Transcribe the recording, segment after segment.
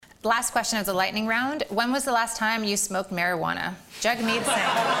Last question of the lightning round. When was the last time you smoked marijuana? Jagmeet Singh.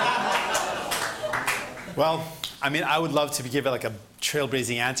 Well, I mean, I would love to give it like a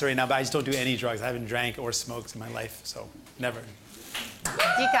trailblazing answer right now, but I just don't do any drugs. I haven't drank or smoked in my life, so never.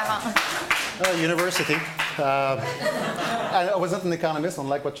 University. I wasn't an economist,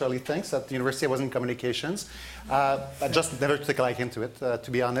 unlike what Charlie thinks. At the university, I was in communications. I just never took a liking to it. To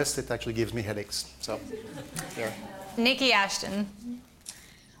be honest, it actually gives me headaches. So, there. Niki Ashton.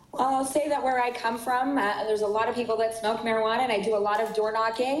 Well, I'll say that where I come from, there's a lot of people that smoke marijuana, and I do a lot of door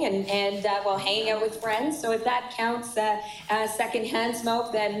knocking and hanging out with friends. So if that counts secondhand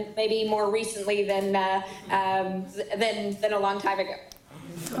smoke, then maybe more recently than a long time ago.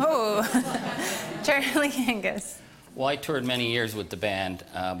 Oh, Charlie Angus. Well, I toured many years with the band,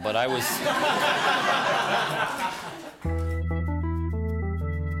 but I was...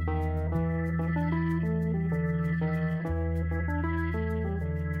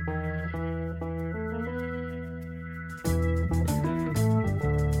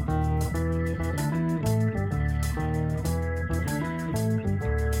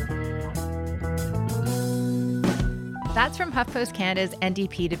 That's from HuffPost Canada's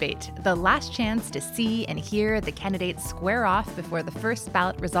NDP debate, the last chance to see and hear the candidates square off before the first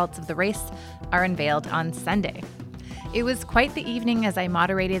ballot results of the race are unveiled on Sunday. It was quite the evening as I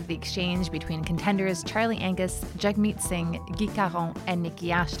moderated the exchange between contenders Charlie Angus, Jagmeet Singh, Caron and Niki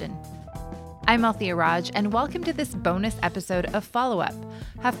Ashton. I'm Althia Raj, and welcome to this bonus episode of Follow Up,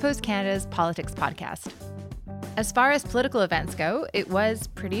 HuffPost Canada's politics podcast. As far as political events go, it was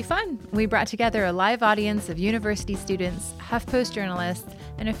pretty fun. We brought together a live audience of university students, HuffPost journalists,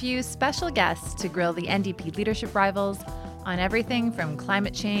 and a few special guests to grill the NDP leadership rivals on everything from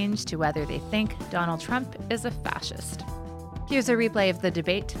climate change to whether they think Donald Trump is a fascist. Here's a replay of the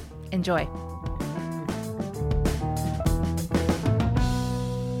debate. Enjoy.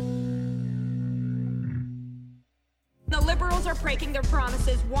 Are breaking their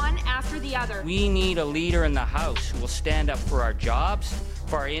promises one after the other. We need a leader in the House who will stand up for our jobs,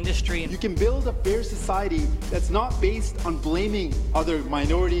 for our industry. You can build a fair society that's not based on blaming other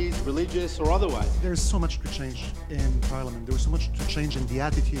minorities, religious or otherwise. There's so much to change in Parliament. There's so much to change in the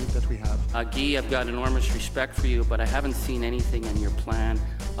attitude that we have. Guy, I've got enormous respect for you, but I haven't seen anything in your plan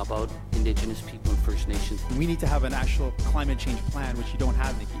about Indigenous people and First Nations. We need to have an actual climate change plan, which you don't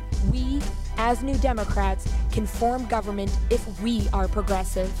have, Niki. We, as New Democrats, can form government if we are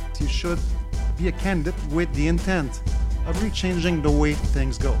progressive. You should be a candidate with the intent of really changing the way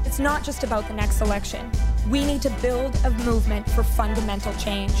things go. It's not just about the next election. We need to build a movement for fundamental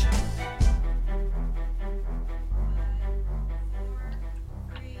change.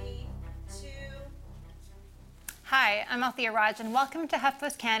 Hi, I'm Althia Raj, and welcome to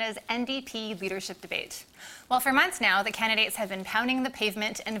HuffPost Canada's NDP leadership debate. Well, for months now, the candidates have been pounding the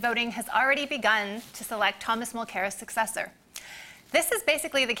pavement, and voting has already begun to select Thomas Mulcair's successor. This is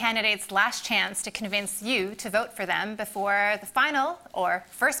basically the candidates' last chance to convince you to vote for them before the final or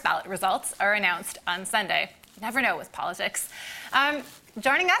first ballot results are announced on Sunday. You never know with politics.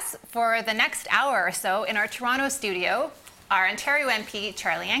 Joining us for the next hour or so in our Toronto studio are Ontario MP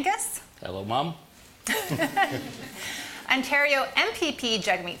Charlie Angus. Hello, Mom. Ontario MPP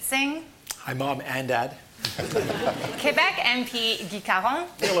Jagmeet Singh. Hi, Mom and Dad. Quebec MP Caron.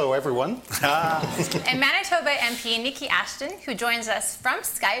 Hello, everyone. And Manitoba MP Niki Ashton, who joins us from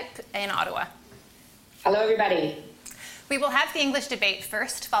Skype in Ottawa. Hello, everybody. We will have the English debate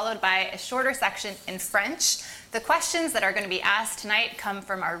first, followed by a shorter section in French. The questions that are going to be asked tonight come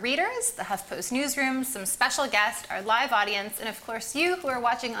from our readers, the HuffPost newsroom, some special guests, our live audience, and of course you who are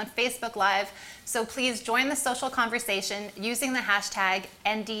watching on Facebook Live. So please join the social conversation using the hashtag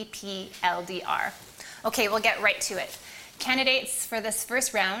NDPLDR. Okay, we'll get right to it. Candidates for this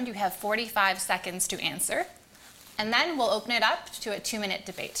first round, you have 45 seconds to answer, and then we'll open it up to a 2-minute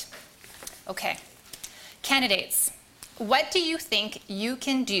debate. Okay, candidates, what do you think you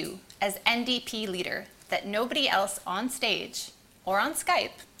can do as NDP leader that nobody else on stage or on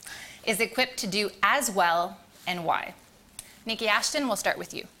Skype is equipped to do as well, and why? Niki Ashton, we'll start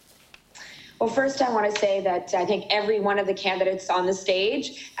with you. Well, first, I want to say that I think every one of the candidates on the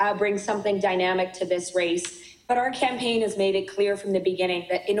stage brings something dynamic to this race. But our campaign has made it clear from the beginning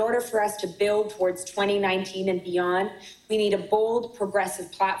that in order for us to build towards 2019 and beyond, we need a bold,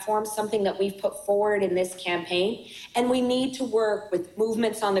 progressive platform, something that we've put forward in this campaign. And we need to work with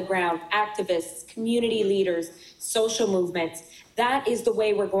movements on the ground, activists, community leaders, social movements. That is the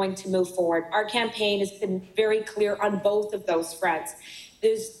way we're going to move forward. Our campaign has been very clear on both of those fronts.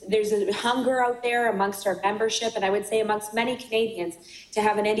 There's a hunger out there amongst our membership, and I would say amongst many Canadians, to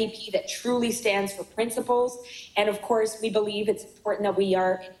have an NDP that truly stands for principles. And of course, we believe it's important that we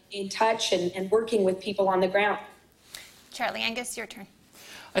are in touch and working with people on the ground. Charlie, Angus, your turn.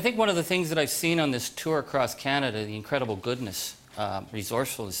 I think one of the things that I've seen on this tour across Canada, the incredible goodness,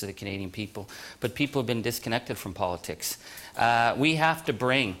 resourcefulness of the Canadian people, but people have been disconnected from politics. We have to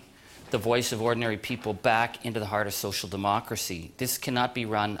bring the voice of ordinary people back into the heart of social democracy. This cannot be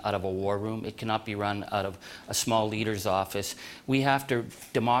run out of a war room. It cannot be run out of a small leader's office. We have to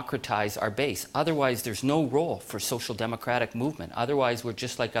democratize our base. Otherwise, there's no role for social democratic movement. Otherwise, we're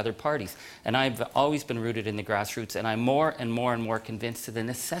just like other parties. And I've always been rooted in the grassroots, and I'm more and more convinced of the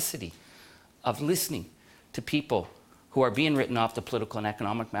necessity of listening to people who are being written off the political and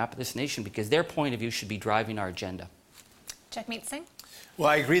economic map of this nation, because their point of view should be driving our agenda. Jagmeet Singh? Well,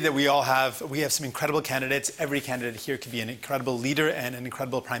 I agree that we have some incredible candidates. Every candidate here could be an incredible leader and an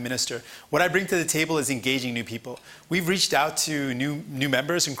incredible prime minister. What I bring to the table is engaging new people. We've reached out to new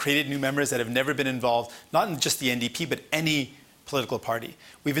members and created new members that have never been involved, not in just the NDP, but any political party.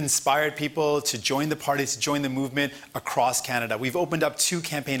 We've inspired people to join the party, to join the movement across Canada. We've opened up 2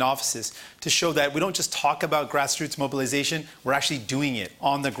 campaign offices to show that we don't just talk about grassroots mobilization, we're actually doing it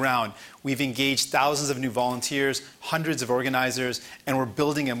on the ground. We've engaged thousands of new volunteers, hundreds of organizers, and we're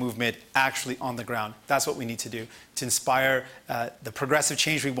building a movement actually on the ground. That's what we need to do. To inspire the progressive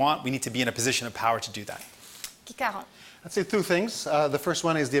change we want, we need to be in a position of power to do that. Caron. I'd say 2 things. The first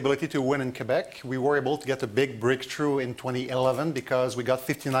one is the ability to win in Quebec. We were able to get a big breakthrough in 2011 because we got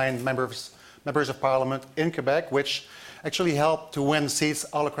 59 members of parliament in Quebec, which actually helped to win seats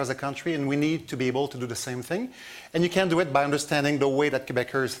all across the country, and we need to be able to do the same thing. And you can do it by understanding the way that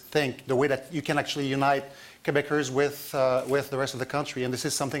Quebecers think, the way that you can actually unite Quebecers with the rest of the country, and this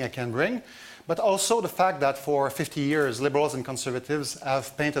is something I can bring. But also the fact that for 50 years, Liberals and Conservatives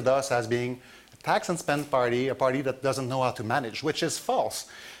have painted us as being tax and spend party, a party that doesn't know how to manage, which is false.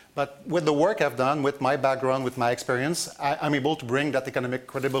 But with the work I've done, with my background, with my experience, I'm able to bring that economic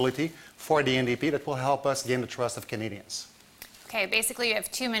credibility for the NDP that will help us gain the trust of Canadians. Okay, basically you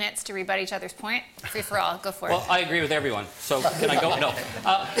have 2 minutes to rebut each other's point. Free for all, go for it. Well, I agree with everyone. So can I go? No.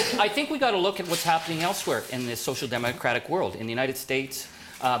 I think we got to look at what's happening elsewhere in this social democratic world, in the United States,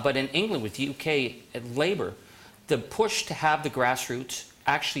 but in England with UK Labour. The push to have the grassroots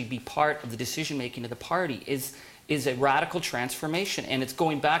actually be part of the decision-making of the party is a radical transformation, and it's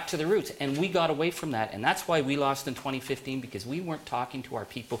going back to the roots, and we got away from that, and that's why we lost in 2015, because we weren't talking to our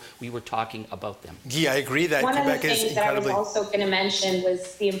people, we were talking about them. Guy, I agree that One Quebec of the things is that I was incredibly... also going to mention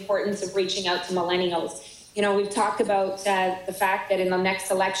was the importance of reaching out to millennials. You know, we've talked about the fact that in the next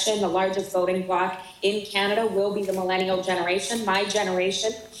election, the largest voting bloc in Canada will be the millennial generation, my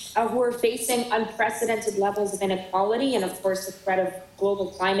generation, who are facing unprecedented levels of inequality and, of course, the threat of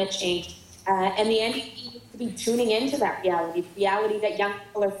global climate change. And the NDP needs to be tuning into that reality, the reality that young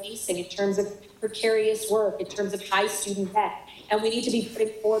people are facing in terms of precarious work, in terms of high student debt. And we need to be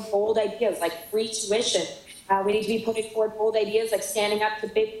putting forward bold ideas like free tuition. We need to be putting forward bold ideas like standing up to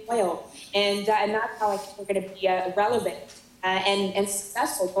big oil. And that's how I think we're going to be relevant and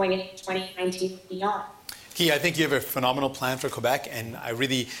successful going into 2019 and beyond. Guy, I think you have a phenomenal plan for Quebec, and I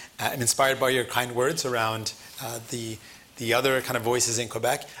really am inspired by your kind words around the other kind of voices in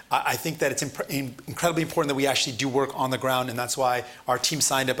Quebec. I think that it's incredibly important that we actually do work on the ground, and that's why our team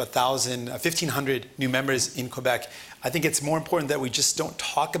signed up 1,500 new members in Quebec. I think it's more important that we just don't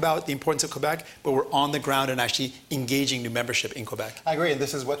talk about the importance of Quebec, but we're on the ground and actually engaging new membership in Quebec. I agree, and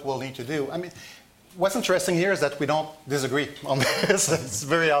this is what we'll need to do. I mean, what's interesting here is that we don't disagree on this. It's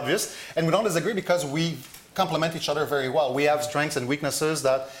very obvious. And we don't disagree because we complement each other very well. We have strengths and weaknesses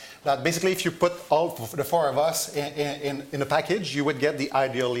that basically if you put all the 4 of us in a package, you would get the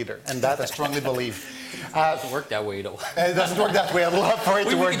ideal leader. And that I strongly believe. It doesn't work that way, though. It doesn't work that way. I'd love for it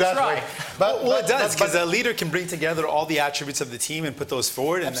to work that way. Well, it does, because a leader can bring together all the attributes of the team and put those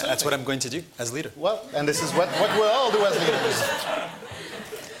forward, and Absolutely. That's what I'm going to do as leader. Well, and this is what we'll all do as leaders.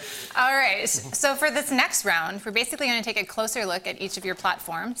 All right, so for this next round, we're basically going to take a closer look at each of your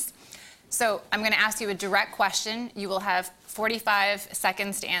platforms. So I'm going to ask you a direct question. You will have 45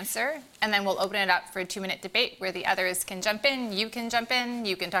 seconds to answer, and then we'll open it up for a 2-minute debate where the others can jump in, you can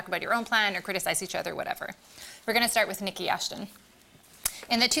talk about your own plan or criticize each other, whatever. We're going to start with Niki Ashton.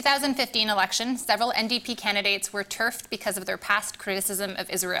 In the 2015 election, several NDP candidates were turfed because of their past criticism of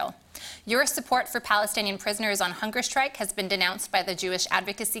Israel. Your support for Palestinian prisoners on hunger strike has been denounced by the Jewish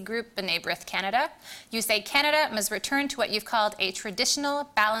advocacy group B'nai B'rith Canada. You say Canada must return to what you've called a traditional,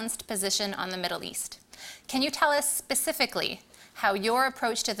 balanced position on the Middle East. Can you tell us specifically how your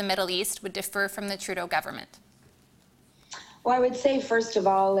approach to the Middle East would differ from the Trudeau government? Well, I would say, first of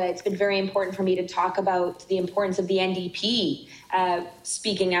all, it's been very important for me to talk about the importance of the NDP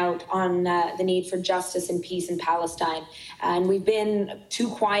speaking out on the need for justice and peace in Palestine. And we've been too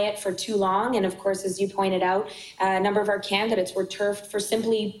quiet for too long. And of course, as you pointed out, a number of our candidates were turfed for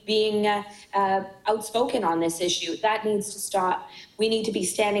simply being outspoken on this issue. That needs to stop. We need to be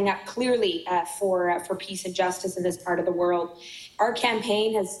standing up clearly for peace and justice in this part of the world. Our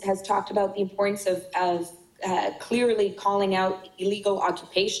campaign has talked about the importance of clearly calling out illegal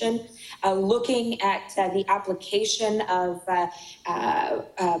occupation, looking at the application of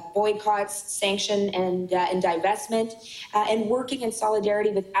boycotts, sanction, and divestment, and working in solidarity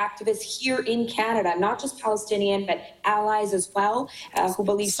with activists here in Canada, not just Palestinian, but allies as well, who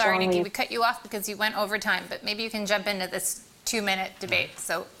believe strongly. Sorry, Niki, we cut you off because you went over time, but maybe you can jump into this 2-minute debate.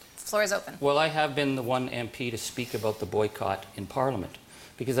 So, floor is open. Well, I have been the one MP to speak about the boycott in Parliament,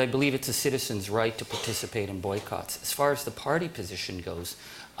 because I believe it's a citizen's right to participate in boycotts. As far as the party position goes,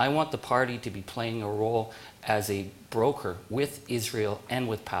 I want the party to be playing a role as a broker with Israel and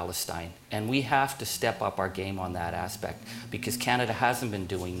with Palestine. And we have to step up our game on that aspect, because Canada hasn't been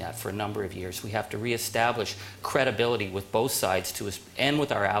doing that for a number of years. We have to reestablish credibility with both sides and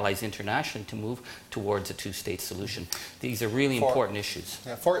with our allies internationally to move towards a two-state solution. These are really important issues.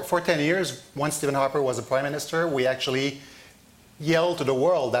 Yeah, for 10 years, when Stephen Harper was the Prime Minister, we actually yelled to the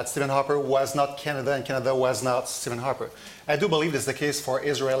world that Stephen Harper was not Canada and Canada was not Stephen Harper. I do believe this is the case for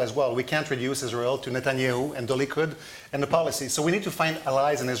Israel as well. We can't reduce Israel to Netanyahu and the Likud and the policy. So we need to find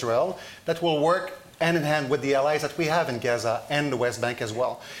allies in Israel that will work hand in hand with the allies that we have in Gaza and the West Bank as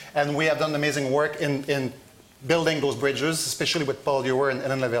well. And we have done amazing work in building those bridges, especially with Paul Dewar and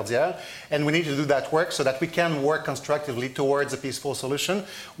Hélène Laverdière. And we need to do that work so that we can work constructively towards a peaceful solution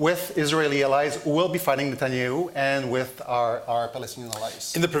with Israeli allies who will be fighting Netanyahu and with our Palestinian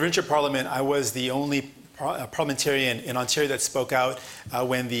allies. In the provincial parliament, I was the only parliamentarian in Ontario that spoke out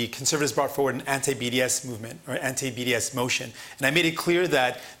when the Conservatives brought forward an anti-BDS movement or anti-BDS motion. And I made it clear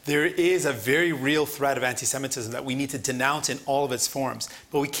that there is a very real threat of anti-Semitism that we need to denounce in all of its forms.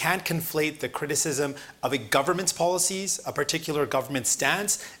 But we can't conflate the criticism of a government's policies, a particular government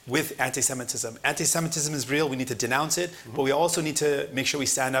stance, with anti-Semitism. Anti-Semitism is real. We need to denounce it. But we also need to make sure we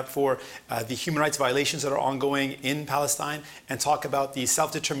stand up for the human rights violations that are ongoing in Palestine and talk about the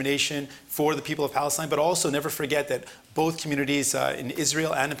self-determination for the people of Palestine, but also never forget that both communities in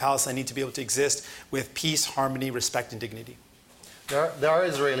Israel and in Palestine need to be able to exist with peace, harmony, respect, and dignity. There are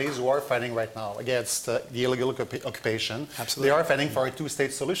Israelis who are fighting right now against the illegal occupation. Absolutely. They are fighting for a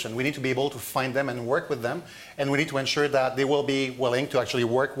two-state solution. We need to be able to find them and work with them, and we need to ensure that they will be willing to actually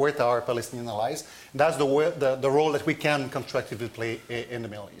work with our Palestinian allies. That's the role that we can constructively play in the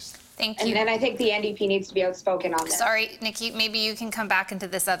Middle East. Thank you. And I think the NDP needs to be outspoken on this. Sorry, Niki, maybe you can come back into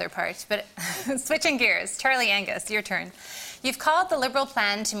this other part. But switching gears, Charlie Angus, your turn. You've called the Liberal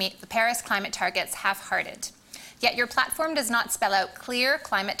plan to meet the Paris climate targets half-hearted. Yet your platform does not spell out clear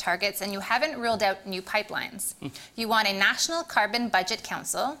climate targets, and you haven't ruled out new pipelines. You want a National Carbon Budget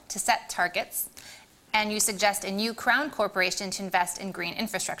Council to set targets, and you suggest a new Crown Corporation to invest in green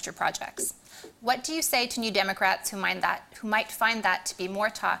infrastructure projects. What do you say to New Democrats who might find that to be more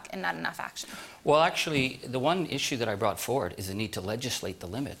talk and not enough action? Well, actually, the one issue that I brought forward is the need to legislate the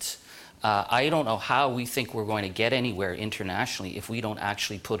limits. I don't know how we think we're going to get anywhere internationally if we don't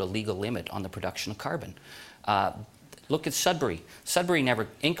actually put a legal limit on the production of carbon. Look at Sudbury.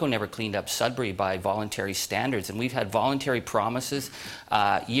 Inco never cleaned up Sudbury by voluntary standards, and we've had voluntary promises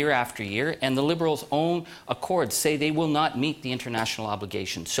year after year, and the Liberals' own accords say they will not meet the international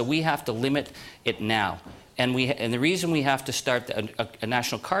obligations. So we have to limit it now. And the reason we have to start a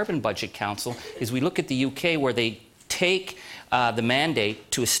National Carbon Budget Council is we look at the UK, where they take the mandate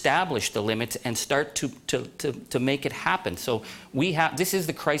to establish the limits and start to make it happen. So this is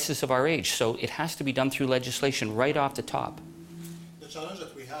the crisis of our age, so it has to be done through legislation right off the top. The challenge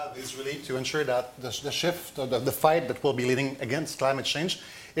that we have is really to ensure that the shift, the fight that we'll be leading against climate change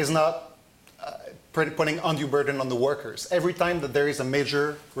is not putting undue burden on the workers. Every time that there is a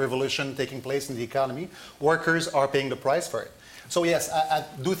major revolution taking place in the economy, workers are paying the price for it. So yes, I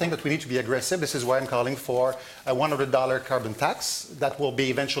do think that we need to be aggressive. This is why I'm calling for a $100 carbon tax that will be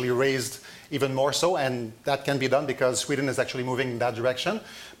eventually raised even more so, and that can be done because Sweden is actually moving in that direction.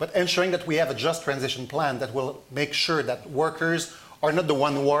 But ensuring that we have a just transition plan that will make sure that workers are not the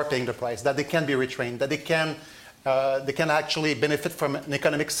one who are paying the price, that they can be retrained, that they can actually benefit from an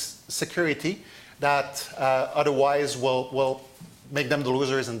economic security that otherwise will make them the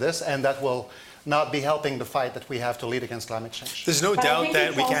losers in this, and that will not be helping the fight that we have to lead against climate change. There's no doubt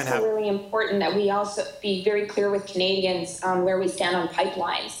that we can't have. It's also really important that we also be very clear with Canadians on where we stand on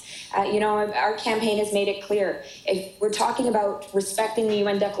pipelines. Our campaign has made it clear. If we're talking about respecting the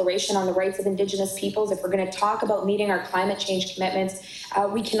UN Declaration on the Rights of Indigenous Peoples, if we're going to talk about meeting our climate change commitments,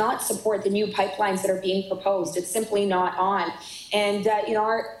 we cannot support the new pipelines that are being proposed. It's simply not on. And,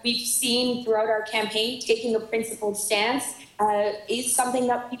 we've seen throughout our campaign, taking a principled stance is something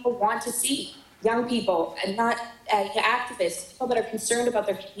that people want to see. Young people, and not activists, people that are concerned about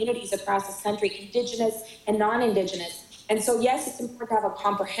their communities across this country, Indigenous and non-Indigenous. And so, yes, it's important to have a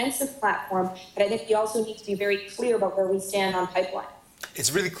comprehensive platform, but I think we also need to be very clear about where we stand on pipeline.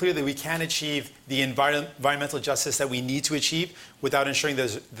 It's really clear that we can't achieve the environmental justice that we need to achieve without ensuring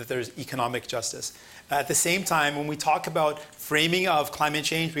that there's economic justice. At the same time, when we talk about framing of climate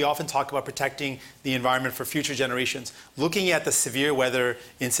change, we often talk about protecting the environment for future generations. Looking at the severe weather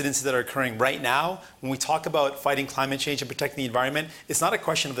incidents that are occurring right now, when we talk about fighting climate change and protecting the environment, it's not a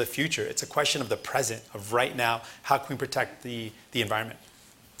question of the future, it's a question of the present, of right now. How can we protect the environment?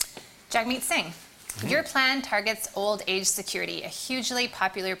 Jagmeet Singh, your plan targets old age security, a hugely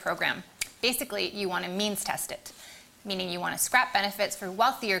popular program. Basically, you want to means test it, meaning you want to scrap benefits for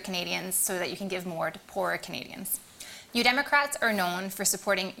wealthier Canadians so that you can give more to poorer Canadians. You Democrats are known for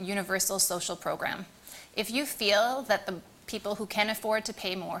supporting universal social program. If you feel that the people who can afford to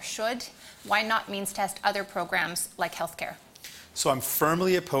pay more should, why not means test other programs like healthcare? So I'm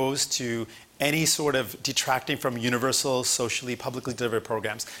firmly opposed to any sort of detracting from universal, socially, publicly delivered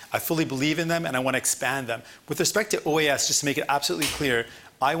programs. I fully believe in them and I want to expand them. With respect to OAS, just to make it absolutely clear,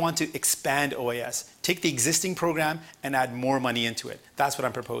 I want to expand OAS. Take the existing program and add more money into it. That's what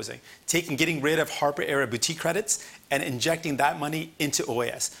I'm proposing. Getting rid of Harper-era boutique credits and injecting that money into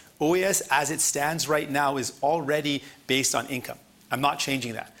OAS. OAS, as it stands right now, is already based on income. I'm not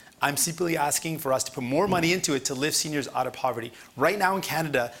changing that. I'm simply asking for us to put more money into it to lift seniors out of poverty. Right now in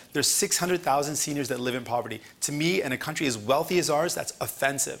Canada, there's 600,000 seniors that live in poverty. To me, in a country as wealthy as ours, that's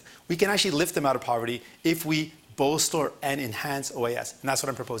offensive. We can actually lift them out of poverty if we bolster and enhance OAS, and that's what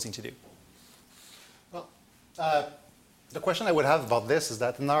I'm proposing to do. Well, the question I would have about this is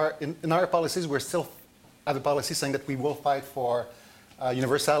that in our policies, we still have a policy saying that we will fight for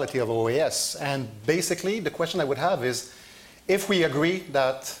universality of OAS. And basically, the question I would have is, if we agree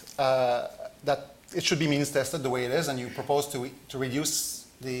that it should be means tested the way it is, and you propose to reduce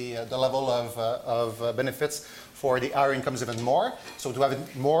the level of benefits for the higher incomes even more, so to have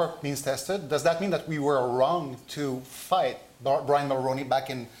it more means tested, does that mean that we were wrong to fight Brian Mulroney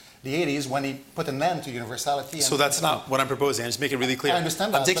back in the 80s when he put an end to universality? So that's not what I'm proposing. I just make it really clear. I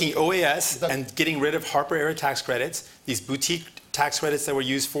understand that. I'm taking OAS and getting rid of Harper-era tax credits, these boutique tax credits that were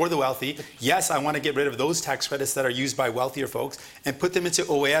used for the wealthy. Yes, I want to get rid of those tax credits that are used by wealthier folks and put them into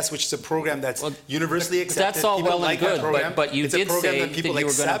OAS, which is a program that's universally accepted. That's all people well and good, but you did say that people that you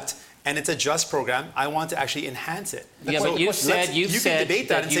were accept, and it's a just program. I want to actually enhance it. Yeah, but you said you can debate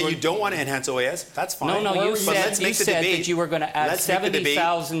that and say you don't want to enhance OAS. That's fine. No, you said that you were going to add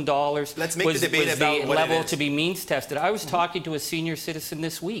 $70,000 Let's make the debate about what level it is. to be means tested. I was talking to a senior citizen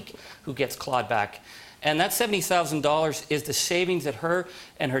this week who gets clawed back. And that $70,000 is the savings that her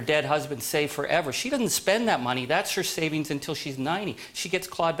and her dead husband save forever. She doesn't spend that money. That's her savings until she's 90. She gets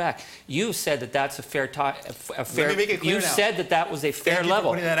clawed back. You said that that's a fair. Let me make it clear you now. said that was a fair Thank you for level.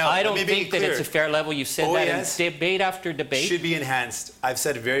 pointing that out. I Let don't me make think it that clear. it's a fair level. You said OAS that in debate after debate. Should be enhanced. I've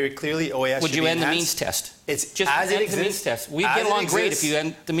said very clearly OAS Would should you be end the enhanced. means test? It's just as it end exists. the means test. We'd As get it along great if exists. you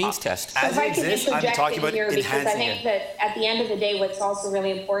end the means test. As if I it could exists, just I'm interject talking in about here, because I enhancing think it. that at the end of the day, what's also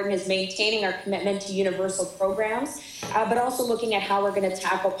really important is maintaining our commitment to universal programs, but also looking at how we're going to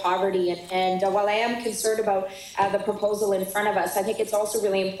tackle poverty. And while I am concerned about the proposal in front of us, I think it's also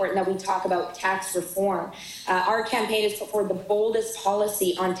really important that we talk about tax reform. Our campaign has put forward the boldest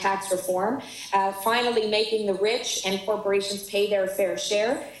policy on tax reform, finally making the rich and corporations pay their fair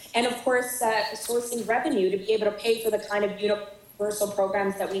share, and of course, sourcing revenue to be able to pay for the kind of universal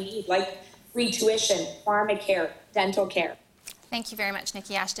programs that we need, like free tuition, pharmacare, dental care. Thank you very much,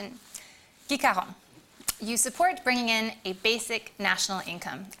 Niki Ashton. Guy Caron, you support bringing in a basic national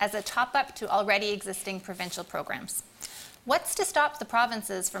income as a top-up to already existing provincial programs. What's to stop the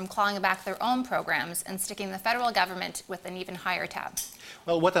provinces from clawing back their own programs and sticking the federal government with an even higher tab?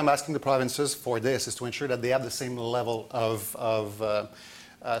 Well, what I'm asking the provinces for this is to ensure that they have the same level of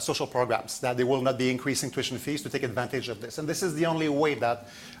social programs, that they will not be increasing tuition fees to take advantage of this. And this is the only way that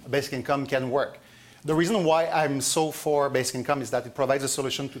basic income can work. The reason why I'm so for basic income is that it provides a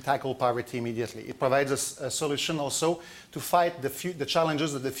solution to tackle poverty immediately. It provides a solution also to fight the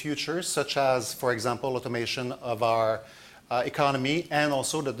challenges of the future, such as, for example, automation of our economy, and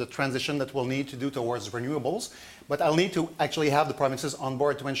also the transition that we'll need to do towards renewables. But I'll need to actually have the provinces on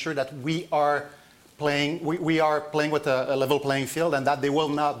board to ensure that we are we are playing with a level playing field, and that they will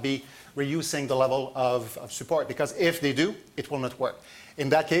not be reducing the level of support, because if they do, it will not work. In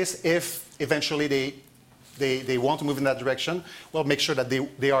that case, if eventually they want to move in that direction, we'll make sure that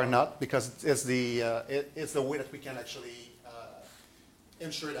they are not, because it's the way that we can actually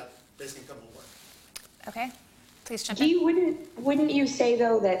ensure that basic income will work. Okay, please jump in. Wouldn't you say,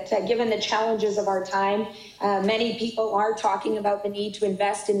 though, that given the challenges of our time, many people are talking about the need to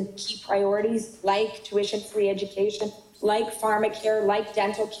invest in key priorities like tuition-free education, like pharmacare, like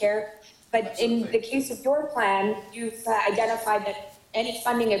dental care? But in the case of your plan, you've identified that any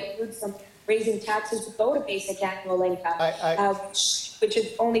funding accrued from raising taxes would go to basic annual income, which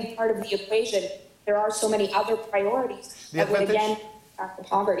is only part of the equation. There are so many other priorities that would, again, tackle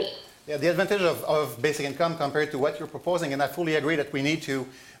poverty. Yeah, the advantage of basic income compared to what you're proposing, and I fully agree that we need to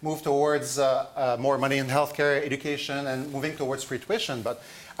move towards more money in healthcare, education, and moving towards free tuition, but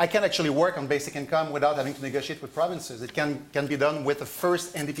I can actually work on basic income without having to negotiate with provinces. It can be done with the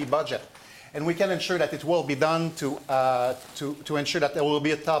first NDP budget. And we can ensure that it will be done to ensure that there will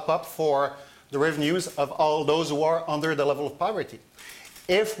be a top-up for the revenues of all those who are under the level of poverty.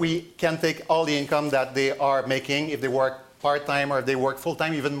 If we can take all the income that they are making, if they work part-time or if they work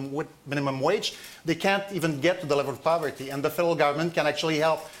full-time, even with minimum wage, they can't even get to the level of poverty. And the federal government can actually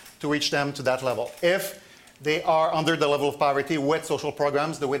help to reach them to that level. If they are under the level of poverty with social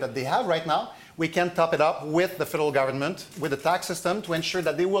programs the way that they have right now, we can top it up with the federal government, with the tax system, to ensure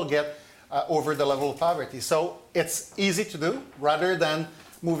that they will get over the level of poverty. So it's easy to do, rather than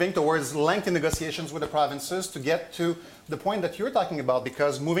moving towards lengthy negotiations with the provinces to get to the point that you're talking about,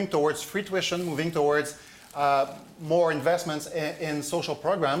 because moving towards free tuition, moving towards more investments in social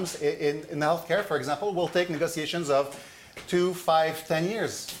programs, in healthcare, for example, will take negotiations of 2, 5, 10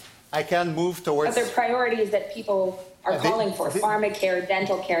 years. I can move towards... But they're priorities that people are calling for, pharmacare,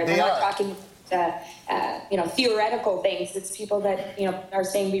 dental care. They're not talking theoretical things. It's people that are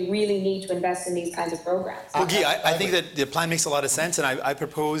saying we really need to invest in these kinds of programs. Well, Guy, I think that the plan makes a lot of sense, and I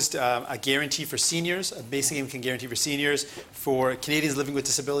proposed a guarantee for seniors, a basic income guarantee for seniors, for Canadians living with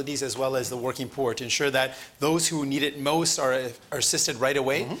disabilities, as well as the working poor, to ensure that those who need it most are assisted right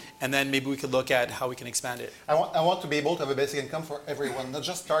away, and then maybe we could look at how we can expand it. I want to be able to have a basic income for everyone, not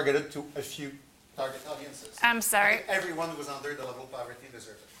just targeted to a few target audiences. I'm sorry. Everyone who is under the level of poverty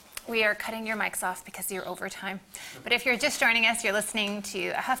deserves it. We are cutting your mics off because you're over time. But if you're just joining us, you're listening to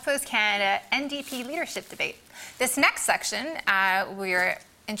a HuffPost Canada NDP leadership debate. This next section, we're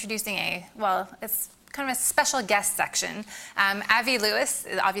introducing it's kind of a special guest section. Avi Lewis,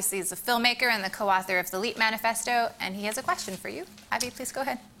 obviously, is a filmmaker and the co-author of the LEAP Manifesto, and he has a question for you. Avi, please go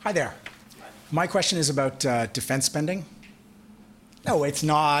ahead. Hi there. My question is about defense spending. No, it's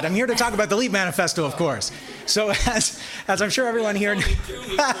not. I'm here to talk about the LEAP Manifesto, of course. So as I'm sure everyone here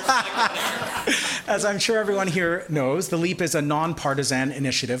knows, the LEAP is a nonpartisan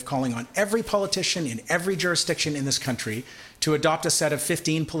initiative calling on every politician in every jurisdiction in this country to adopt a set of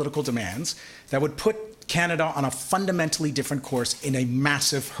 15 political demands that would put Canada on a fundamentally different course in a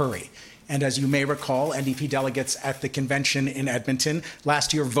massive hurry. And as you may recall, NDP delegates at the convention in Edmonton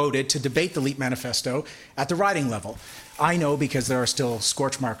last year voted to debate the LEAP Manifesto at the riding level. I know because there are still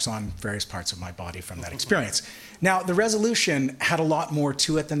scorch marks on various parts of my body from that experience. Now, the resolution had a lot more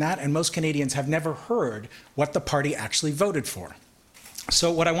to it than that, and most Canadians have never heard what the party actually voted for.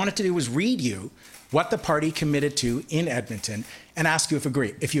 So what I wanted to do was read you what the party committed to in Edmonton and ask you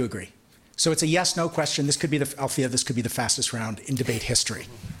if you agree. So it's a yes/no question. This could be Althia, this could be the fastest round in debate history.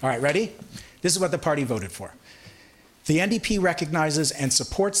 All right, ready? This is what the party voted for. The NDP recognizes and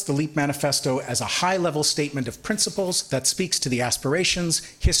supports the LEAP Manifesto as a high-level statement of principles that speaks to the aspirations,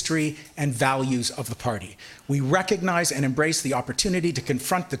 history, and values of the party. We recognize and embrace the opportunity to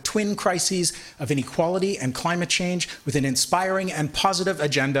confront the twin crises of inequality and climate change with an inspiring and positive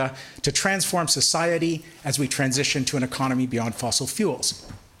agenda to transform society as we transition to an economy beyond fossil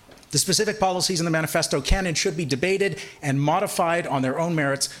fuels. The specific policies in the manifesto can and should be debated and modified on their own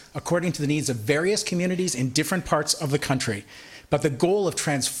merits according to the needs of various communities in different parts of the country. But the goal of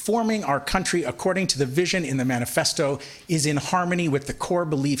transforming our country according to the vision in the manifesto is in harmony with the core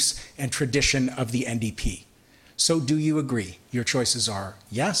beliefs and tradition of the NDP. So do you agree? Your choices are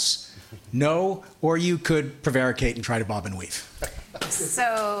yes, no, or you could prevaricate and try to bob and weave.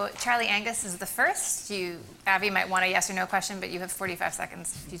 So Charlie, Angus is the first. Avi might want a yes or no question, but you have 45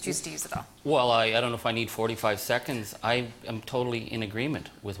 seconds if you choose to use it all. Well, I don't know if I need 45 seconds. I am totally in agreement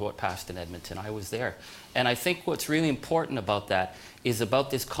with what passed in Edmonton. I was there. And I think what's really important about that is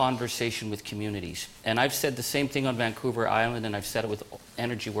about this conversation with communities. And I've said the same thing on Vancouver Island, and I've said it with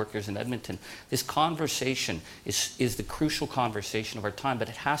energy workers in Edmonton. This conversation is the crucial conversation of our time, but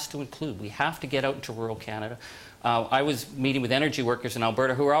it has to include, we have to get out into rural Canada. I was meeting with energy workers in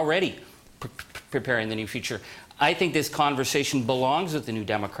Alberta who are already preparing the new future. I think this conversation belongs with the New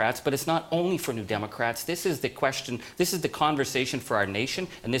Democrats, but it's not only for New Democrats. This is the question, this is the conversation for our nation,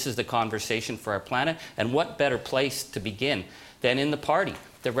 and this is the conversation for our planet. And what better place to begin than in the party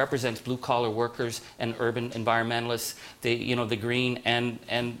that represents blue-collar workers and urban environmentalists, the green and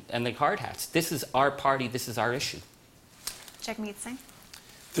the hard hats. This is our party, this is our issue. Jagmeet Singh?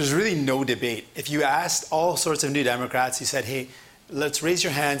 There's really no debate. If you asked all sorts of New Democrats, you said, hey, let's raise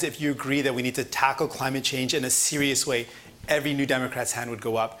your hands if you agree that we need to tackle climate change in a serious way, every New Democrat's hand would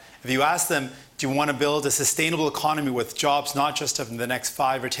go up. If you ask them, do you want to build a sustainable economy with jobs not just of the next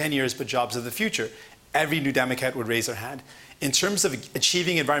 5 or 10 years, but jobs of the future, every New Democrat would raise their hand. In terms of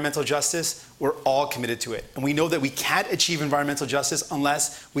achieving environmental justice, we're all committed to it. And we know that we can't achieve environmental justice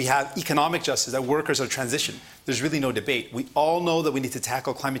unless we have economic justice, that workers are transitioned. There's really no debate. We all know that we need to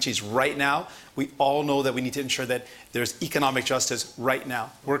tackle climate change right now. We all know that we need to ensure that there's economic justice right now.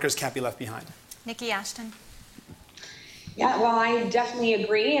 Workers can't be left behind. Niki Ashton? Yeah, well, I definitely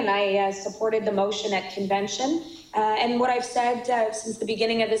agree, and I supported the motion at convention. And what I've said since the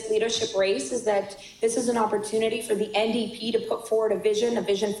beginning of this leadership race is that this is an opportunity for the NDP to put forward a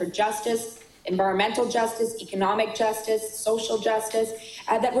vision for justice, environmental justice, economic justice, social justice,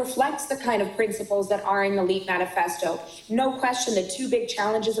 that reflects the kind of principles that are in the LEAP manifesto. No question, the two big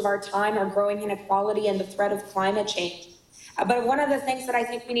challenges of our time are growing inequality and the threat of climate change. But one of the things that I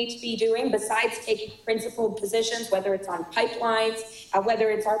think we need to be doing, besides taking principled positions, whether it's on pipelines, whether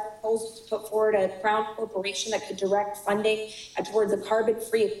it's our proposal to put forward a crown corporation that could direct funding towards a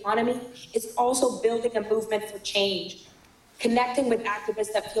carbon-free economy, is also building a movement for change, connecting with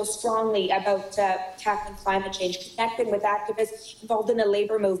activists that feel strongly about tackling climate change, connecting with activists involved in the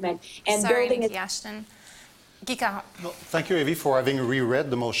labor movement, and building Niki Ashton. Caron. Well, thank you, Evie, for having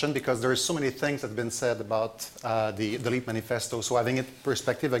reread the motion, because there are so many things that have been said about the LEAP manifesto. So having it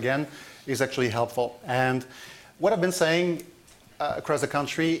perspective again is actually helpful. And what I've been saying across the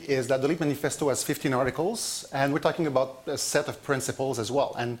country is that the LEAP manifesto has 15 articles, and we're talking about a set of principles as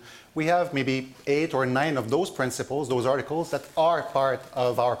well. And we have maybe 8 or 9 of those principles, those articles, that are part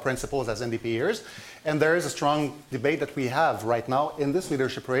of our principles as NDPers. And there is a strong debate that we have right now in this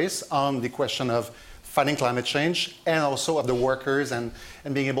leadership race on the question of fighting climate change, and also of the workers and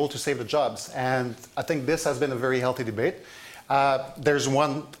being able to save the jobs. And I think this has been a very healthy debate. There's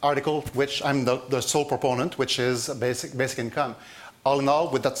one article which I'm the sole proponent, which is basic income. All in all,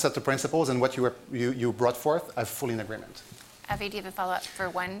 with that set of principles and what you brought forth, I'm fully in agreement. Avi, do you have a follow-up for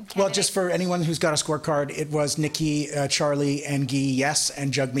one candidate? Well, just for anyone who's got a scorecard, it was Niki, Charlie, and Guy, yes,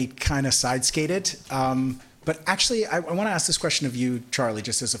 and Jagmeet kind of side-skated. But actually, I want to ask this question of you, Charlie,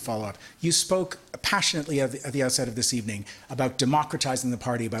 just as a follow-up. You spoke passionately at the outset of this evening about democratizing the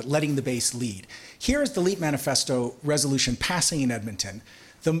party, about letting the base lead. Here is the LEAP manifesto resolution passing in Edmonton.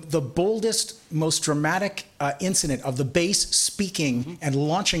 The boldest, most dramatic incident of the base speaking and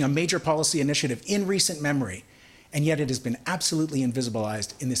launching a major policy initiative in recent memory. And yet it has been absolutely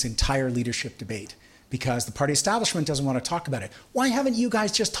invisibilized in this entire leadership debate, because the party establishment doesn't want to talk about it. Why haven't you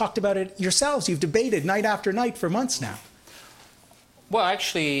guys just talked about it yourselves? You've debated night after night for months now. Well,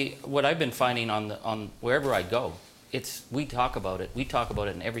 actually, what I've been finding on wherever I go, we talk about it. We talk about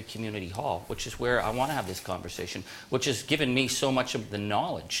it in every community hall, which is where I want to have this conversation, which has given me so much of the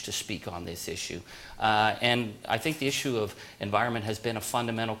knowledge to speak on this issue. And I think the issue of environment has been a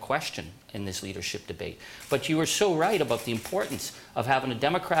fundamental question in this leadership debate. But you were so right about the importance of having a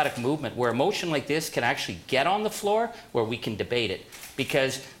democratic movement where a motion like this can actually get on the floor, where we can debate it.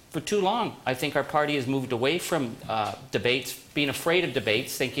 Because for too long, I think our party has moved away from debates, being afraid of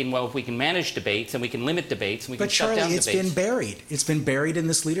debates, thinking, well, if we can manage debates and we can limit debates and we can shut down debates. But Charlie, it's been buried. It's been buried in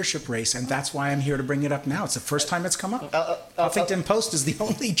this leadership race, and that's why I'm here to bring it up now. It's the first time it's come up. Huffington Post is the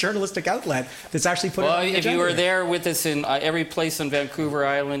only journalistic outlet that's actually put it on the agenda. Well, if you were there with us in every place on Vancouver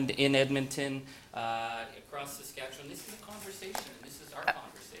Island, in Edmonton, across Saskatchewan, this is a conversation, and this is our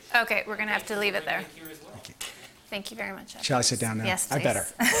conversation. Okay, we're going to have to leave it there. Here as well. Thank you very much. Shall I sit down now? Yes, please. I better.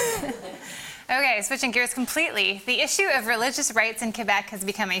 Okay, switching gears completely. The issue of religious rights in Quebec has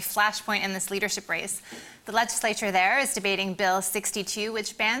become a flashpoint in this leadership race. The legislature there is debating Bill 62,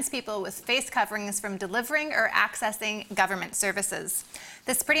 which bans people with face coverings from delivering or accessing government services.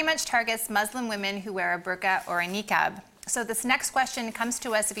 This pretty much targets Muslim women who wear a burqa or a niqab. So this next question comes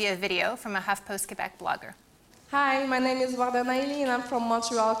to us via video from a HuffPost Quebec blogger. Hi, my name is Vardanaili and I'm from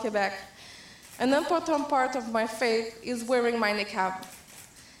Montreal, Quebec. An important part of my faith is wearing my niqab.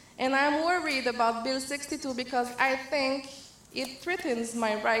 And I'm worried about Bill 62 because I think it threatens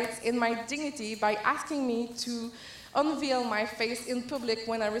my rights and my dignity by asking me to unveil my face in public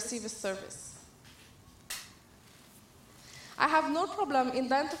when I receive a service. I have no problem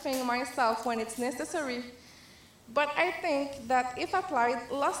identifying myself when it's necessary, but I think that if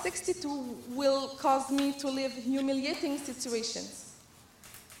applied, Law 62 will cause me to live humiliating situations.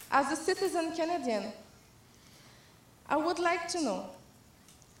 As a citizen Canadian, I would like to know,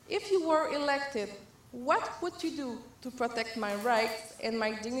 if you were elected, what would you do to protect my rights and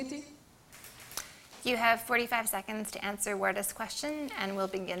my dignity? You have 45 seconds to answer Warda's question, and we'll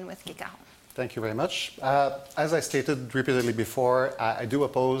begin with Caron. Thank you very much. As I stated repeatedly before, I do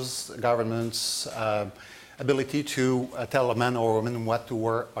oppose government's ability to tell a man or a woman what to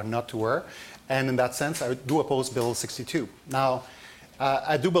wear or not to wear. And in that sense, I do oppose Bill 62. Now,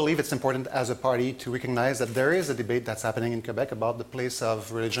 I do believe it's important as a party to recognize that there is a debate that's happening in Quebec about the place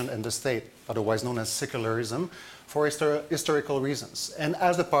of religion in the state, otherwise known as secularism, for historical reasons. And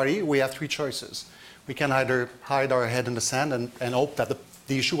as a party, we have three choices. We can either hide our head in the sand and hope that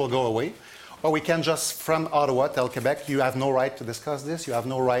the issue will go away, or we can just, from Ottawa, tell Quebec, you have no right to discuss this, you have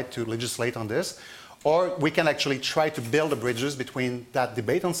no right to legislate on this, or we can actually try to build the bridges between that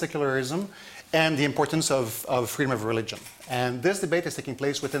debate on secularism and the importance of freedom of religion. And this debate is taking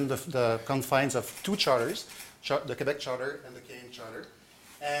place within the confines of two charters, the Quebec Charter and the Canadian Charter.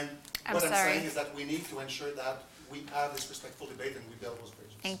 And what I'm saying is that we need to ensure that we have this respectful debate and we build those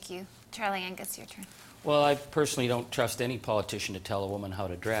bridges. Thank you. Charlie Angus, your turn. Well, I personally don't trust any politician to tell a woman how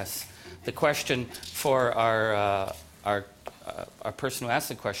to dress. The question for our person who asked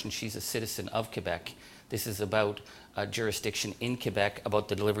the question, she's a citizen of Quebec. This is about jurisdiction in Quebec, about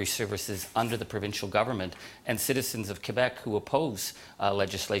the delivery services under the provincial government, and citizens of Quebec who oppose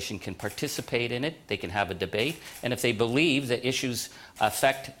legislation can participate in it, they can have a debate, and if they believe that issues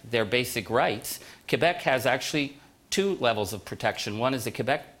affect their basic rights, Quebec has actually two levels of protection. One is the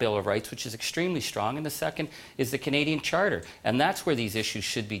Quebec Bill of Rights, which is extremely strong, and the second is the Canadian Charter, and that's where these issues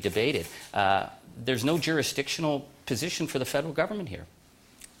should be debated. There's no jurisdictional position for the federal government here.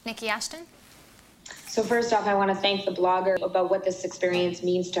 Niki Ashton? So first off, I want to thank the blogger about what this experience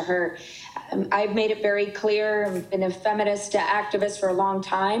means to her. I've made it very clear, I've been a feminist activist for a long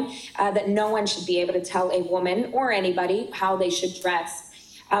time, that no one should be able to tell a woman or anybody how they should dress.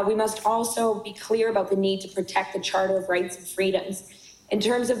 We must also be clear about the need to protect the Charter of Rights and Freedoms. In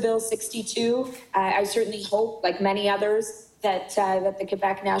terms of Bill 62, I certainly hope, like many others, that the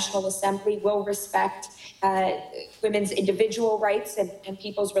Quebec National Assembly will respect women's individual rights and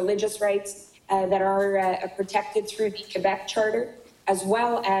people's religious rights that are protected through the Quebec Charter, as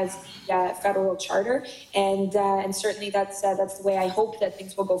well as the federal charter, and certainly that's the way I hope that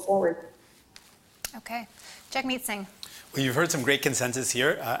things will go forward. Okay, Jagmeet Singh. Well, you've heard some great consensus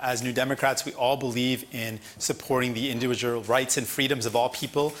here. As New Democrats, we all believe in supporting the individual rights and freedoms of all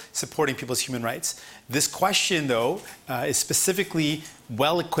people, supporting people's human rights. This question, though, is specifically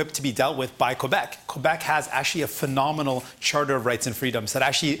well equipped to be dealt with by Quebec. Quebec has actually a phenomenal Charter of Rights and Freedoms that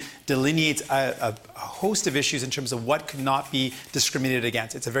actually delineates a host of issues in terms of what could not be discriminated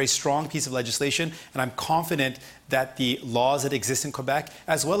against. It's a very strong piece of legislation, and I'm confident that the laws that exist in Quebec,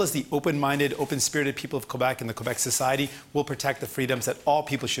 as well as the open-minded, open-spirited people of Quebec and the Quebec society, will protect the freedoms that all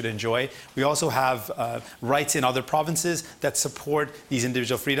people should enjoy. We also have rights in other provinces that support these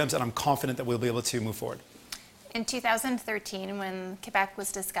individual freedoms, and I'm confident that we'll be able to move forward. In 2013, when Quebec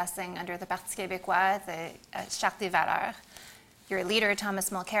was discussing under the Parti québécois the Charte des Valeurs, your leader, Thomas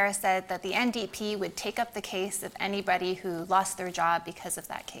Mulcair, said that the NDP would take up the case of anybody who lost their job because of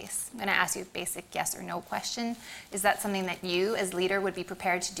that case. I'm going to ask you a basic yes or no question. Is that something that you, as leader, would be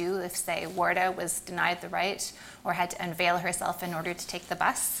prepared to do if, say, Warda was denied the right or had to unveil herself in order to take the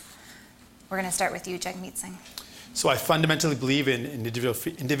bus? We're going to start with you, Jagmeet Singh. So I fundamentally believe in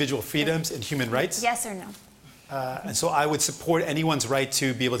individual freedoms and human rights. Yes or no? And so I would support anyone's right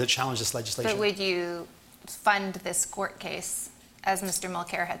to be able to challenge this legislation. But would you fund this court case, as Mr.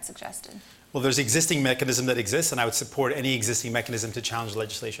 Mulcair had suggested? Well, there's existing mechanism that exists, and I would support any existing mechanism to challenge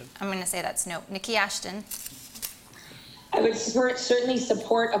legislation. I'm going to say that's no. Niki Ashton. I would certainly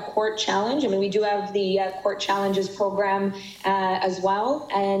support a court challenge. I mean, we do have the court challenges program as well.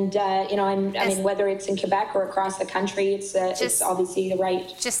 And, I mean, whether it's in Quebec or across the country, it's obviously the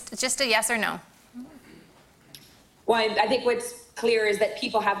right. Just a yes or no? Well, I think what's clear is that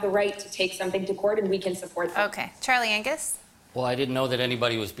people have the right to take something to court, and we can support them. Okay. Charlie Angus? Well, I didn't know that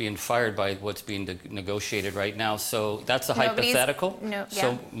anybody was being fired by what's being negotiated right now. So that's a hypothetical.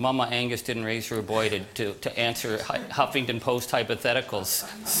 So Mama Angus didn't raise her boy to answer Huffington Post hypotheticals.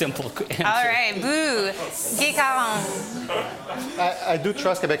 Simple answer. All right, boo. Guy Caron. I do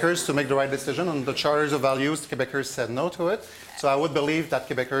trust Quebecers to make the right decision. On the charters of values, Quebecers said no to it. So I would believe that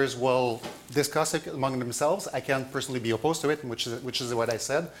Quebecers will discuss it among themselves. I can't personally be opposed to it, which is what I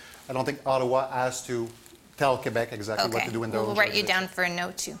said. I don't think Ottawa has to tell Quebec exactly what to do in their own We'll write you down for a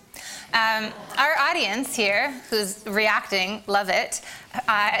no, too. Our audience here, who's reacting, love it,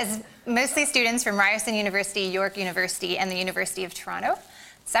 is mostly students from Ryerson University, York University, and the University of Toronto.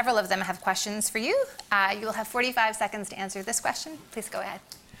 Several of them have questions for you. You will have 45 seconds to answer this question. Please go ahead.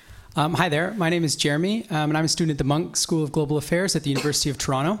 Hi there. My name is Jeremy, and I'm a student at the Monk School of Global Affairs at the University of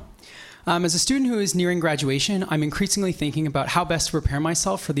Toronto. As a student who is nearing graduation, I'm increasingly thinking about how best to prepare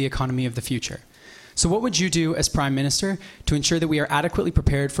myself for the economy of the future. So what would you do as Prime Minister to ensure that we are adequately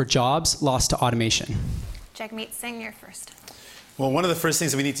prepared for jobs lost to automation? Jagmeet Singh, you're first. Well, one of the first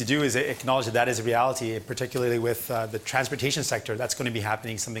things that we need to do is acknowledge that is a reality, particularly with the transportation sector. That's going to be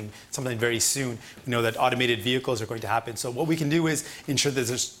happening something very soon. We know that automated vehicles are going to happen. So what we can do is ensure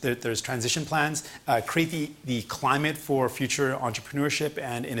that there's transition plans, create the climate for future entrepreneurship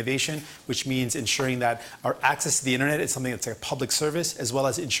and innovation, which means ensuring that our access to the internet is something that's a public service, as well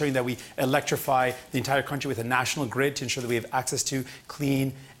as ensuring that we electrify the entire country with a national grid to ensure that we have access to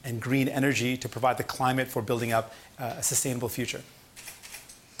clean and green energy to provide the climate for building up a sustainable future.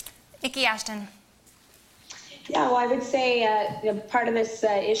 Niki Ashton. Yeah, well, I would say part of this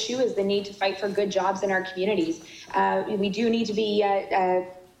issue is the need to fight for good jobs in our communities. We do need to be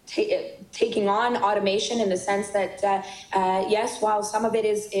taking on automation in the sense that, yes, while some of it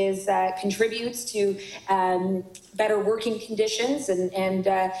is contributes to better working conditions and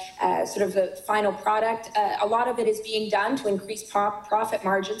sort of the final product, a lot of it is being done to increase profit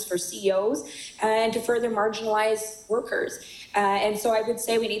margins for CEOs and to further marginalize workers. And so I would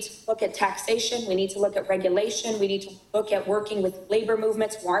say we need to look at taxation, we need to look at regulation, we need to look at working with labor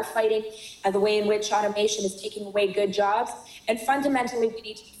movements who are fighting the way in which automation is taking away good jobs. And fundamentally, we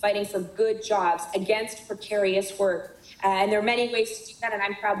need to be fighting for good jobs against precarious work. And there are many ways to do that, and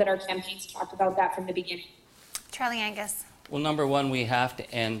I'm proud that our campaigns talked about that from the beginning. Charlie Angus. Well, number one, we have to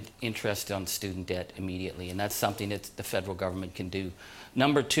end interest on student debt immediately, and that's something that the federal government can do.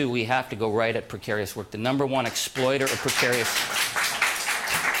 Number two, we have to go right at precarious work. The number one exploiter of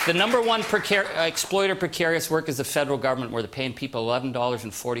precarious work is the federal government, where they're paying people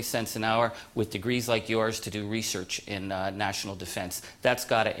 $11.40 an hour with degrees like yours to do research in national defense. That's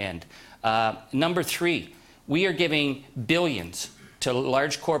got to end. Number three, we are giving billions to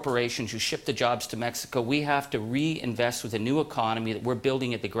large corporations who ship the jobs to Mexico. We have to reinvest with a new economy that we're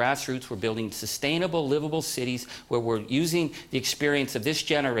building at the grassroots. We're building sustainable, livable cities where we're using the experience of this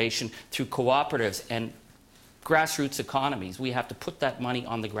generation through cooperatives and grassroots economies. We have to put that money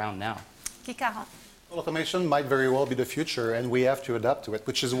on the ground now. Guy Caron. Well, automation might very well be the future, and we have to adapt to it,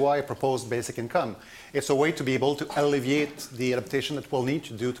 which is why I proposed basic income. It's a way to be able to alleviate the adaptation that we'll need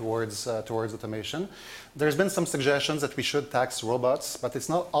to do towards automation. There's been some suggestions that we should tax robots, but it's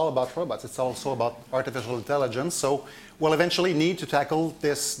not all about robots. It's also about artificial intelligence. So we'll eventually need to tackle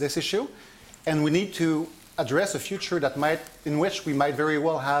this issue, and we need to address a future in which we might very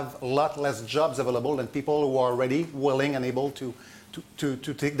well have a lot less jobs available than people who are already willing and able to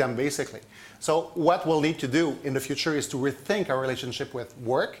take them, basically. So what we'll need to do in the future is to rethink our relationship with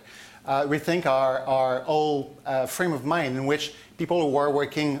work, rethink our whole frame of mind in which people who are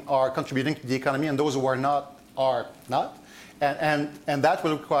working are contributing to the economy and those who are not are not. And that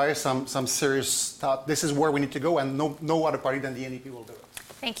will require some serious thought. This is where we need to go, and no other party than the NDP will do it.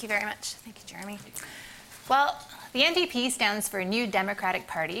 Thank you very much. Thank you, Jeremy. Well, the NDP stands for New Democratic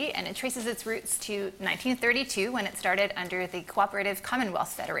Party, and it traces its roots to 1932 when it started under the Cooperative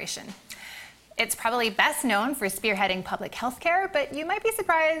Commonwealth Federation. It's probably best known for spearheading public health care, but you might be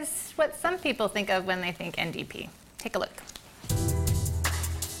surprised what some people think of when they think NDP. Take a look.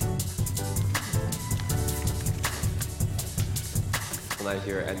 When I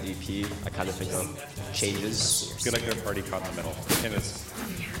hear NDP, I kind of think of changes. I feel like they're a party caught in the middle, and it's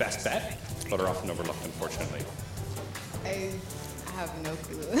best bet, but are often overlooked, unfortunately. I have no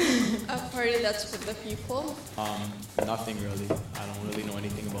clue. A party that's for the people. Nothing really. I don't really know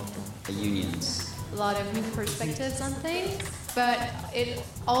anything about them. The unions. a lot of new perspectives on things, but it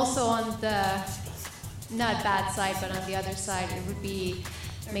also on the not bad side, but on the other side, it would be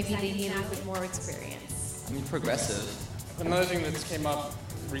maybe they need a little bit more experience. I mean, progressive. Another thing that's came up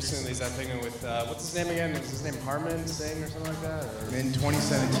recently is that thing with, what's his name again? Is his name Harman Singh or something like that? Or? In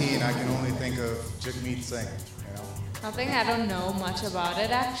 2017, I can only think of Jagmeet Singh. You know? Something I don't know much about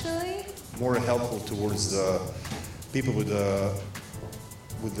it, actually. More helpful towards the people with the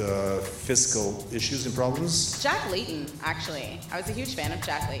fiscal issues and problems. Jack Layton, actually. I was a huge fan of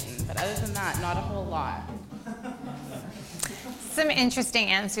Jack Layton, but other than that, not a whole lot. Some interesting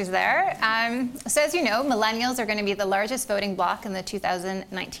answers there. So as you know, millennials are going to be the largest voting bloc in the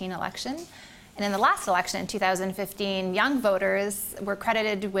 2019 election. And in the last election in 2015, young voters were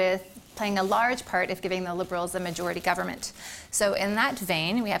credited with playing a large part of giving the Liberals a majority government. So in that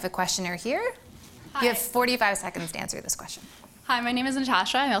vein, we have a questioner here. Hi. You have 45 seconds to answer this question. Hi, my name is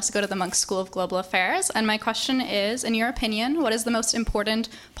Natasha. I also go to the Monk School of Global Affairs. And my question is, in your opinion, what is the most important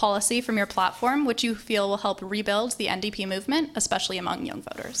policy from your platform which you feel will help rebuild the NDP movement, especially among young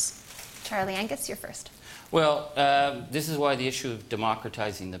voters? Charlie Angus, you're first. Well, this is why the issue of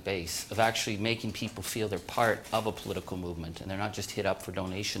democratizing the base, of actually making people feel they're part of a political movement and they're not just hit up for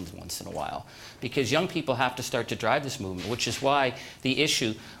donations once in a while. Because young people have to start to drive this movement, which is why the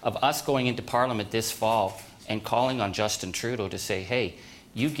issue of us going into Parliament this fall and calling on Justin Trudeau to say, hey,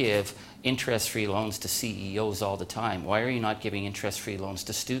 you give interest-free loans to CEOs all the time. Why are you not giving interest-free loans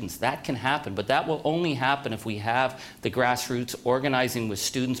to students? That can happen, but that will only happen if we have the grassroots organizing with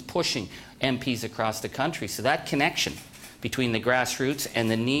students, pushing MPs across the country. So that connection between the grassroots and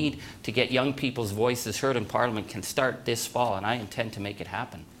the need to get young people's voices heard in Parliament can start this fall, and I intend to make it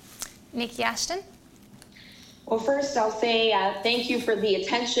happen. Niki Ashton? Well, first I'll say thank you for the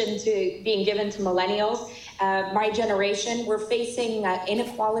attention to being given to millennials. My generation, we're facing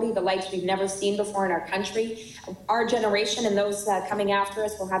inequality, the likes we've never seen before in our country. Our generation and those coming after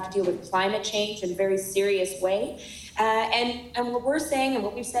us will have to deal with climate change in a very serious way. And what we're saying and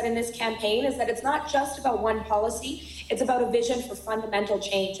what we've said in this campaign is that it's not just about one policy, it's about a vision for fundamental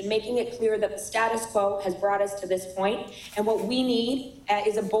change and making it clear that the status quo has brought us to this point. And what we need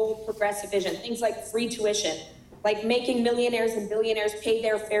is a bold, progressive vision. Things like free tuition, like making millionaires and billionaires pay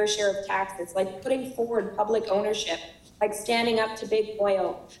their fair share of taxes, like putting forward public ownership, like standing up to big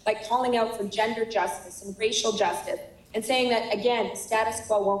oil, like calling out for gender justice and racial justice, and saying that, again, status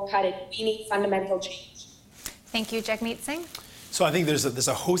quo won't cut it. We need fundamental change. Thank you, Jagmeet Singh. So I think there's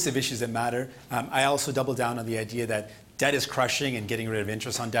a host of issues that matter. I also double down on the idea that debt is crushing and getting rid of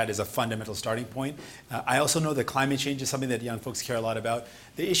interest on debt is a fundamental starting point. I also know that climate change is something that young folks care a lot about.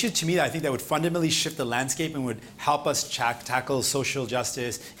 The issue to me that I think that would fundamentally shift the landscape and would help us tackle social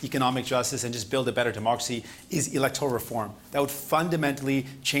justice, economic justice, and just build a better democracy is electoral reform. That would fundamentally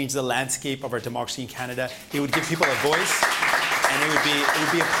change the landscape of our democracy in Canada. It would give people a voice, and it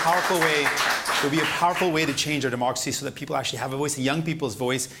would be a powerful way. It would be a powerful way to change our democracy so that people actually have a voice. The young people's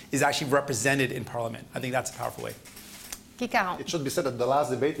voice is actually represented in Parliament. I think that's a powerful way. It should be said that the last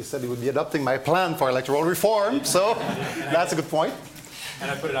debate he said he would be adopting my plan for electoral reform, so that's a good point.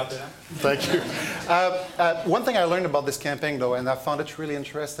 And I put it out there now. Thank you. One thing I learned about this campaign, though, and I found it really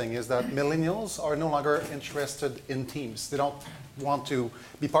interesting, is that millennials are no longer interested in teams. They don't want to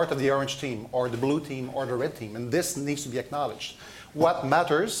be part of the orange team or the blue team or the red team, and this needs to be acknowledged. What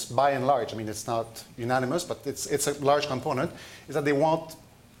matters, by and large, I mean, it's not unanimous, but it's a large component, is that they want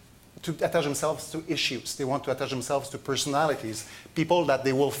to attach themselves to issues. They want to attach themselves to personalities, people that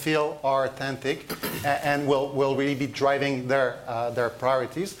they will feel are authentic and will really be driving their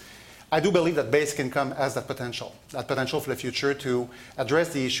priorities. I do believe that basic income has that potential for the future to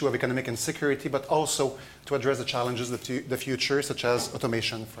address the issue of economic insecurity, but also to address the challenges of the future, such as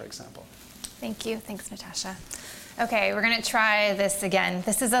automation, for example. Thank you. Thanks, Natasha. Okay, we're going to try this again.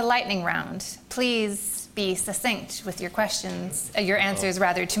 This is a lightning round. Please be succinct with your questions, your answers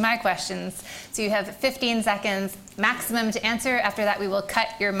rather, to my questions. So you have 15 seconds maximum to answer. After that, we will cut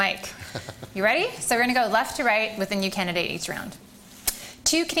your mic. You ready? So we're going to go left to right with a new candidate each round.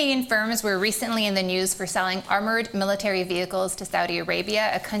 2 Canadian firms were recently in the news for selling armored military vehicles to Saudi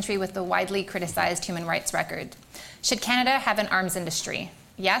Arabia, a country with a widely criticized human rights record. Should Canada have an arms industry?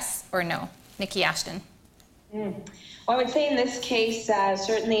 Yes or no? Niki Ashton. Well, I would say in this case,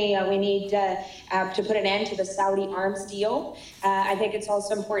 certainly we need to put an end to the Saudi arms deal. I think it's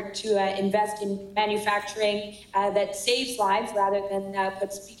also important to invest in manufacturing that saves lives rather than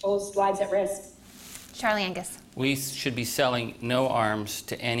puts people's lives at risk. Charlie Angus. We should be selling no arms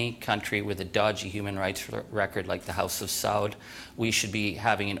to any country with a dodgy human rights record like the House of Saud. We should be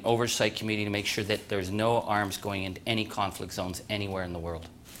having an oversight committee to make sure that there's no arms going into any conflict zones anywhere in the world.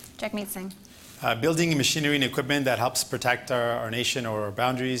 Jagmeet Singh. Building machinery and equipment that helps protect our nation or our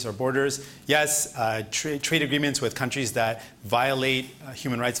boundaries or borders. Yes. Trade agreements with countries that violate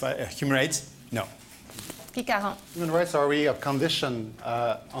human rights. No. Caron. Human rights are really a condition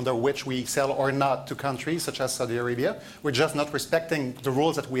under which we sell or not to countries such as Saudi Arabia. We're just not respecting the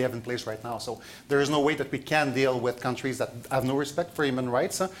rules that we have in place right now. So there is no way that we can deal with countries that have no respect for human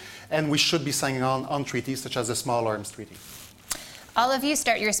rights, and we should be signing on treaties such as the Small Arms Treaty. All of you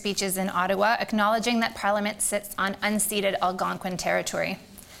start your speeches in Ottawa, acknowledging that Parliament sits on unceded Algonquin territory.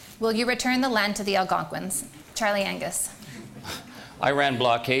 Will you return the land to the Algonquins? Charlie Angus. I ran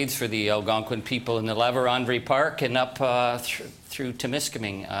blockades for the Algonquin people in the La Vérendrye Park and up through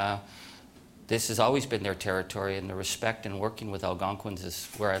Temiskaming. This has always been their territory, and the respect and working with Algonquins is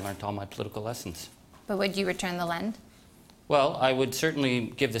where I learned all my political lessons. But would you return the land? Well, I would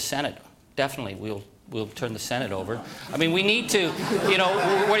certainly give the Senate. Definitely, we'll turn the Senate over. I mean, we need to,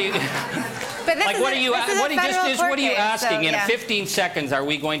 what are you... But this like, is what are you asking? So, in 15 seconds, are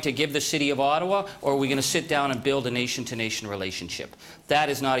we going to give the city of Ottawa, or are we going to sit down and build a nation-to-nation relationship? That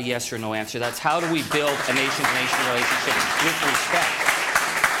is not a yes or no answer. That's how do we build a nation-to-nation relationship with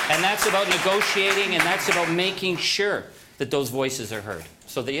respect. And that's about negotiating, and that's about making sure that those voices are heard.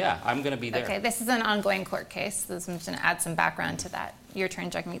 So, I'm going to be there. Okay, this is an ongoing court case. So I'm just going to add some background to that. Your turn,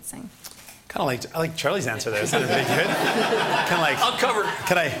 Jagmeet Singh. I like Charlie's answer there. Is that really good? I'll cover.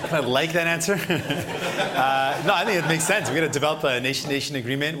 Can I like that answer? No, I think it makes sense. We're going to develop a nation-to-nation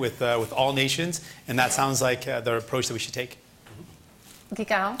agreement with all nations, and that sounds like the approach that we should take.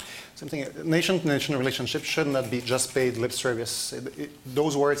 Caron. Same thing. Nation-to-nation relationship should not be just paid lip service.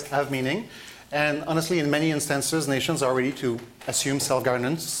 Those words have meaning. And honestly, in many instances, nations are ready to assume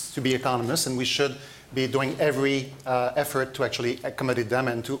self-governance, to be autonomous, and we should be doing every effort to actually accommodate them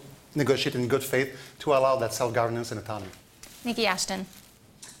and to negotiate in good faith to allow that self-governance and autonomy. Niki Ashton.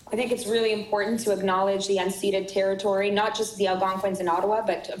 I think it's really important to acknowledge the unceded territory, not just the Algonquins in Ottawa,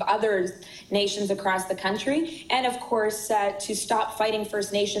 but of other nations across the country. And of course, to stop fighting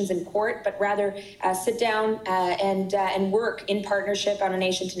First Nations in court, but rather sit down and work in partnership on a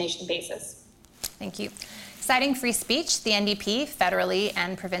nation-to-nation basis. Thank you. Citing free speech, the NDP, federally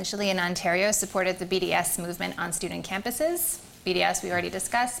and provincially in Ontario, supported the BDS movement on student campuses. BDS, we already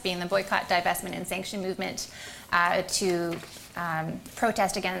discussed, being the boycott, divestment, and sanction movement to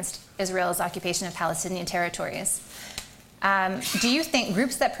protest against Israel's occupation of Palestinian territories. Do you think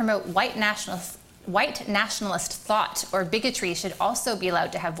groups that promote white nationalist thought or bigotry should also be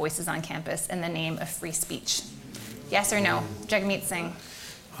allowed to have voices on campus in the name of free speech? Yes or no? Jagmeet Singh.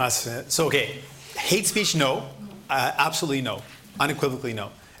 Okay. Hate speech, no. Absolutely no. Unequivocally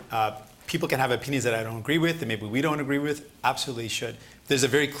no. People can have opinions that I don't agree with, that maybe we don't agree with. Absolutely should. There's a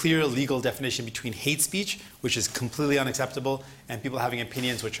very clear legal definition between hate speech, which is completely unacceptable, and people having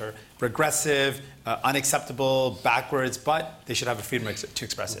opinions which are regressive, unacceptable, backwards, but they should have a freedom to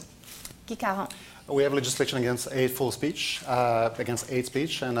express it. Caron. We have legislation against hateful speech, against hate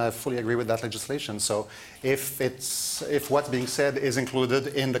speech, and I fully agree with that legislation. So if what's being said is included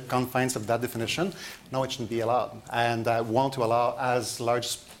in the confines of that definition, no, it shouldn't be allowed. And I want to allow as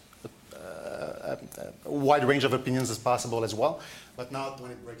large a wide range of opinions as possible as well, but not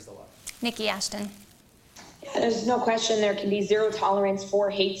when it breaks the law. Niki Ashton. Yeah, there's no question there can be zero tolerance for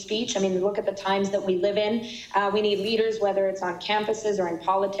hate speech. I mean, look at the times that we live in. We need leaders, whether it's on campuses or in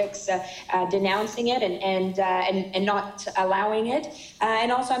politics, denouncing it and not allowing it.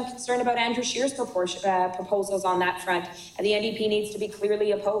 And also, I'm concerned about Andrew Scheer's proposals on that front. The NDP needs to be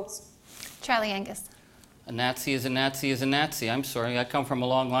clearly opposed. Charlie Angus. A Nazi is a Nazi is a Nazi. I'm sorry, I come from a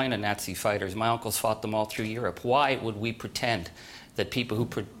long line of Nazi fighters. My uncles fought them all through Europe. Why would we pretend that people who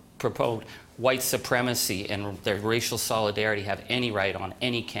promote white supremacy and their racial solidarity have any right on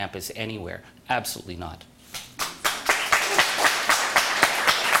any campus anywhere? Absolutely not.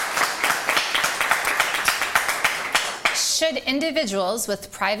 Should individuals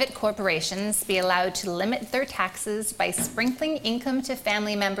with private corporations be allowed to limit their taxes by sprinkling income to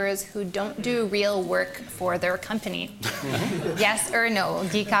family members who don't do real work for their company? Yes or no?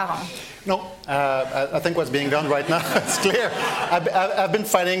 Guy Caron. No, I think what's being done right now is clear. I've been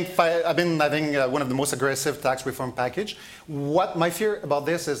having one of the most aggressive tax reform package. What my fear about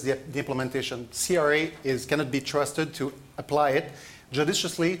this is the implementation. CRA cannot be trusted to apply it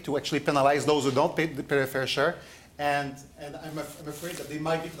judiciously to actually penalize those who don't pay their fair share. And I'm afraid that they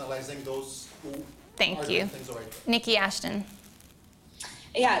might be penalizing those who Thank you. things already. Niki Ashton.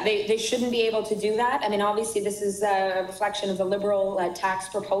 Yeah, they shouldn't be able to do that. I mean, obviously, this is a reflection of the Liberal tax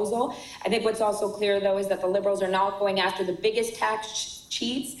proposal. I think what's also clear, though, is that the Liberals are not going after the biggest tax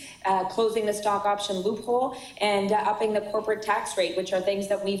cheats, closing the stock option loophole, and upping the corporate tax rate, which are things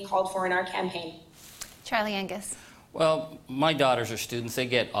that we've called for in our campaign. Charlie Angus. Well, my daughters are students. They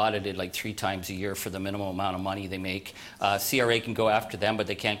get audited like 3 times a year for the minimum amount of money they make. CRA can go after them, but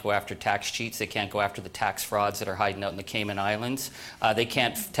they can't go after tax cheats. They can't go after the tax frauds that are hiding out in the Cayman Islands. They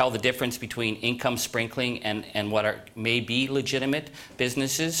can't tell the difference between income sprinkling and what may be legitimate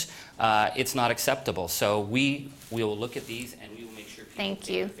businesses. It's not acceptable. So we will look at these and we will make sure people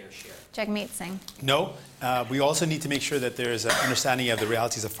pay their fair share. Jagmeet Singh. No. We also need to make sure that there's an understanding of the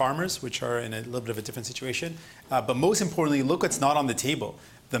realities of farmers, which are in a little bit of a different situation. But most importantly, look what's not on the table.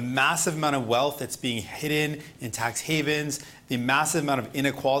 The massive amount of wealth that's being hidden in tax havens, the massive amount of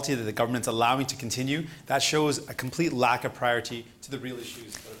inequality that the government's allowing to continue, that shows a complete lack of priority to the real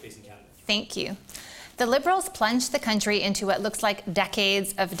issues that are facing Canada. Thank you. The Liberals plunged the country into what looks like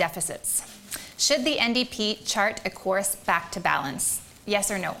decades of deficits. Should the NDP chart a course back to balance?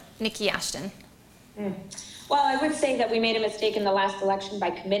 Yes or no? Niki Ashton. Well, I would say that we made a mistake in the last election by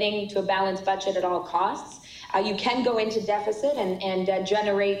committing to a balanced budget at all costs. You can go into deficit and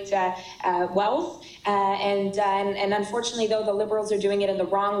generate wealth. And unfortunately, though, the Liberals are doing it in the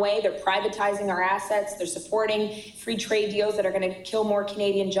wrong way. They're privatizing our assets. They're supporting free trade deals that are going to kill more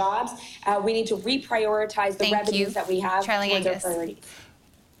Canadian jobs. We need to reprioritize the revenues that we have towards our priorities.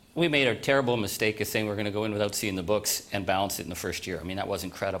 We made a terrible mistake of saying we're going to go in without seeing the books and balance it in the first year. I mean, that was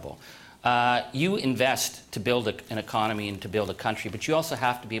incredible. You invest to build an economy and to build a country, but you also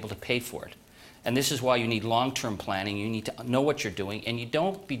have to be able to pay for it. And this is why you need long-term planning. You need to know what you're doing, and you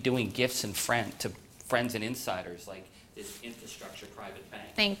don't be doing gifts and to friends and insiders like this infrastructure private bank.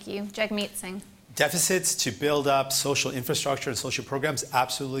 Thank you. Jagmeet Singh. Deficits to build up social infrastructure and social programs,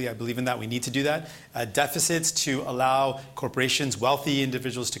 absolutely, I believe in that. We need to do that. Deficits to allow corporations, wealthy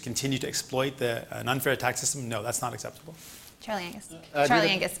individuals to continue to exploit an unfair tax system, no, that's not acceptable. Charlie Angus. Charlie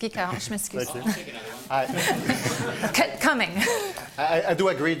Angus. Je m'excuse. Coming. I do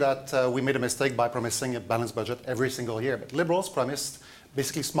agree that we made a mistake by promising a balanced budget every single year. But Liberals promised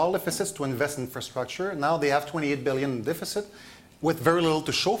basically small deficits to invest in infrastructure. Now they have $28 billion in deficit with very little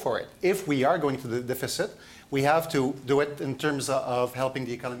to show for it. If we are going to the deficit, we have to do it in terms of helping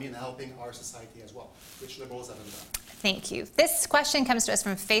the economy and helping our society as well, which Liberals haven't done. Thank you. This question comes to us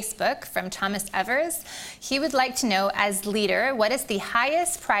from Facebook, from Thomas Evers. He would like to know, as leader, what is the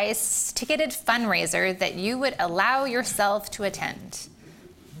highest price ticketed fundraiser that you would allow yourself to attend?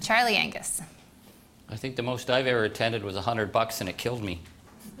 Charlie Angus. I think the most I've ever attended was $100 and it killed me.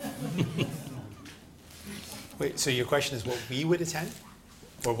 Wait, so your question is what we would attend?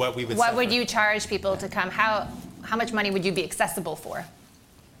 Or what we would What would you charge people to come? How much money would you be accessible for?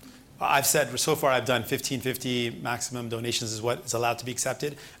 I've said so far I've done $15.50 maximum donations is what is allowed to be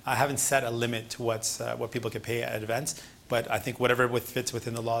accepted. I haven't set a limit to what people can pay at events, but I think whatever fits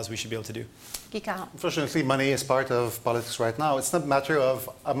within the laws we should be able to do. Unfortunately, money is part of politics right now. It's not a matter of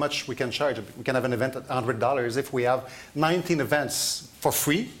how much we can charge. We can have an event at $100 if we have 19 events for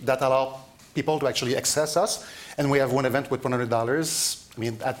free that allow people to actually access us, and we have one event with $100. I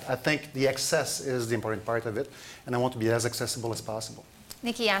mean, I think the access is the important part of it, and I want to be as accessible as possible.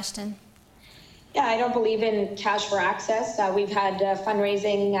 Niki Ashton. Yeah, I don't believe in cash for access. We've had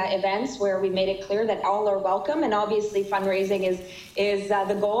fundraising events where we made it clear that all are welcome, and obviously fundraising is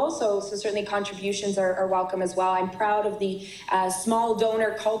the goal, so certainly contributions are welcome as well. I'm proud of the small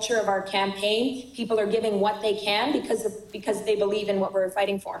donor culture of our campaign. People are giving what they can because they believe in what we're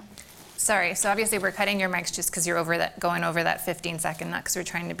fighting for. Sorry, so obviously we're cutting your mics just because you're going over that 15-second, not because we're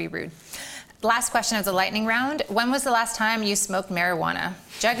trying to be rude. Last question of the lightning round. When was the last time you smoked marijuana?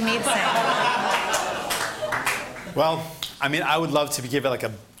 Jagmeet Singh. Well, I mean, I would love to give it like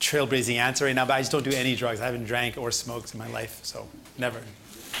a trailblazing answer right now, but I just don't do any drugs. I haven't drank or smoked in my life, so never.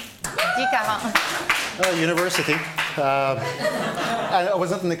 University. I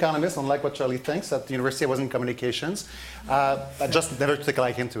wasn't an economist, unlike what Charlie thinks. At the university, I was in communications. I just never took a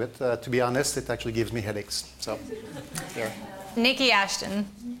like into it. To be honest, it actually gives me headaches. So, there. Niki Ashton.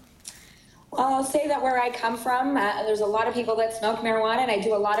 Well, I'll say that where I come from, there's a lot of people that smoke marijuana, and I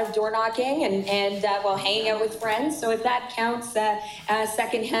do a lot of door knocking and hanging out with friends. So if that counts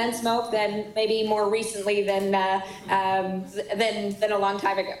secondhand smoke, then maybe more recently than a long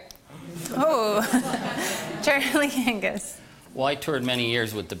time ago. Oh, Charlie Angus. Well, I toured many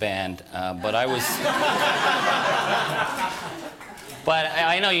years with the band, but I was But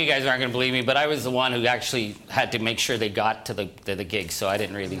I know you guys aren't going to believe me, but I was the one who actually had to make sure they got to the gig, so I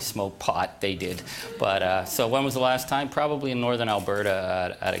didn't really smoke pot. They did. But so when was the last time? Probably in northern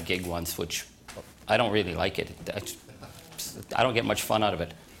Alberta at a gig once, which I don't really like it. I don't get much fun out of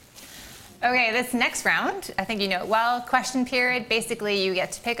it. Okay, this next round, I think you know it well. Question period. Basically, you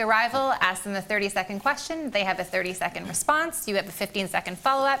get to pick a rival, ask them a 30-second question. They have a 30-second response. You have a 15-second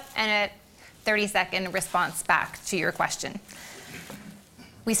follow-up and a 30-second response back to your question.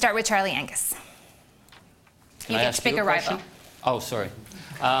 We start with Charlie Angus. You get to pick a rival. Oh, sorry.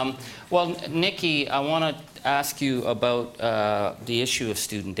 Well, Nikki, I want to ask you about the issue of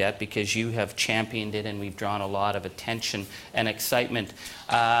student debt, because you have championed it and we've drawn a lot of attention and excitement.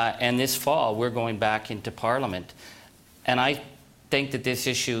 And this fall, we're going back into Parliament. And I think that this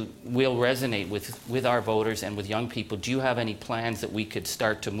issue will resonate with our voters and with young people. Do you have any plans that we could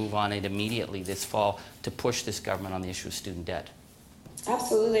start to move on it immediately this fall to push this government on the issue of student debt?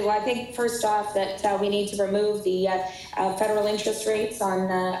 Absolutely. Well, I think first off that we need to remove the federal interest rates on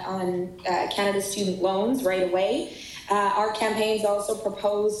Canada's student loans right away. Our campaign's also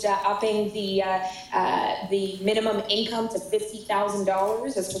proposed upping the minimum income to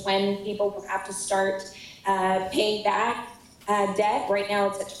 $50,000 as to when people will have to start paying back debt. Right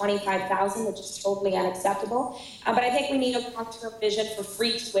now it's at $25,000, which is totally unacceptable. But I think we need a long-term vision for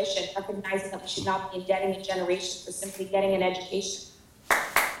free tuition, recognizing that we should not be indebting a generation for simply getting an education.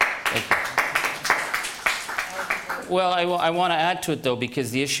 Well, I want to add to it, though,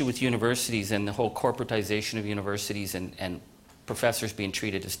 because the issue with universities and the whole corporatization of universities and professors being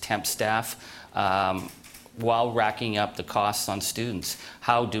treated as temp staff while racking up the costs on students,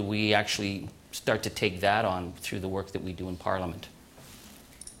 how do we actually start to take that on through the work that we do in Parliament?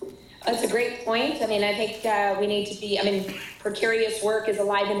 That's a great point. I mean, I think we need to be, precarious work is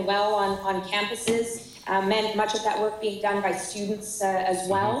alive and well on campuses. Much of that work being done by students as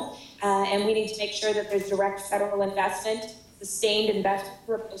well. And we need to make sure that there's direct federal investment, sustained investment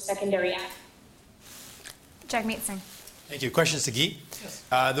for post-secondary act. Jagmeet Singh. Thank you. Questions to Guy? Yes.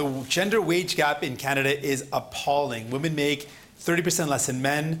 The gender wage gap in Canada is appalling. Women make 30% less than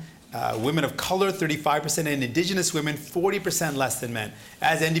men. Women of color, 35%, and Indigenous women, 40% less than men.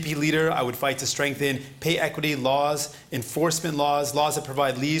 As NDP leader, I would fight to strengthen pay equity laws, enforcement laws, laws that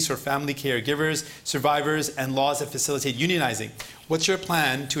provide leaves for family caregivers, survivors, and laws that facilitate unionizing. What's your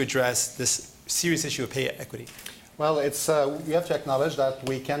plan to address this serious issue of pay equity? Well, it's we have to acknowledge that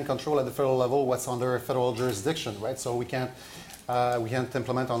we can control at the federal level what's under federal jurisdiction, right? So we can't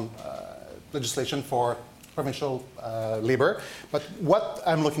implement on legislation for provincial labor. But what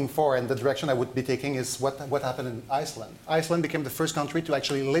I'm looking for and the direction I would be taking is what happened in Iceland. Iceland became the first country to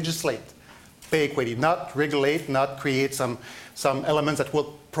actually legislate pay equity, not regulate, not create some elements that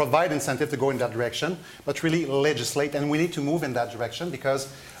will provide incentive to go in that direction, but really legislate. And we need to move in that direction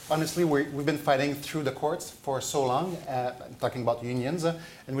because honestly, we've been fighting through the courts for so long, talking about unions, and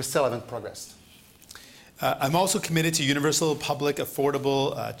we still haven't progressed. I'm also committed to universal, public,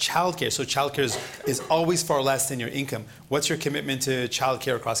 affordable childcare. So childcare is always far less than your income. What's your commitment to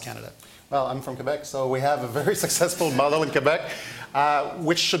childcare across Canada? Well, I'm from Quebec, so we have a very successful model in Quebec,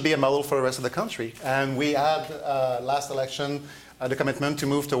 which should be a model for the rest of the country. And we had last election the commitment to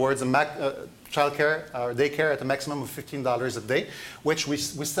move towards childcare or daycare at a maximum of $15 a day, which we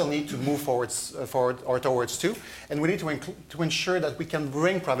still need to move towards too. And we need to ensure that we can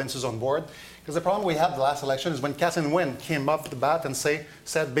bring provinces on board. Because the problem we had the last election is when Caron Wynne came up the bat and said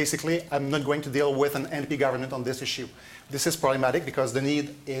basically, I'm not going to deal with an NDP government on this issue. This is problematic because the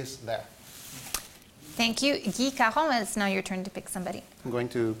need is there. Thank you. Guy Caron, it's now your turn to pick somebody. I'm going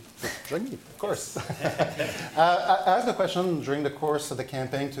to pick Jagmeet, of course. I asked a question during the course of the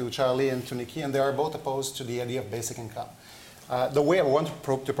campaign to Charlie and to Niki, and they are both opposed to the idea of basic income. The way I want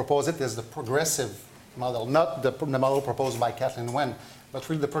to propose it is the progressive model, not the model proposed by Caron Wynne, but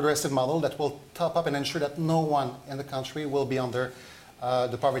really the progressive model that will top up and ensure that no one in the country will be under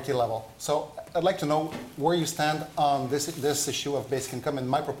the poverty level. So I'd like to know where you stand on this issue of basic income and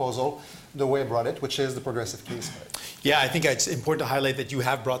my proposal, the way I brought it, which is the progressive case. Yeah, I think it's important to highlight that you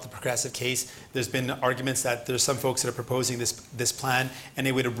have brought the progressive case. There's been arguments that there's some folks that are proposing this plan and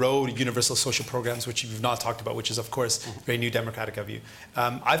it would erode universal social programs, which you've not talked about, which is, of course, very new democratic of you.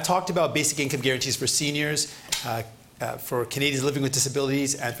 I've talked about basic income guarantees for seniors, for Canadians living with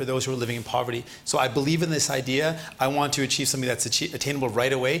disabilities, and for those who are living in poverty. So I believe in this idea. I want to achieve something that's attainable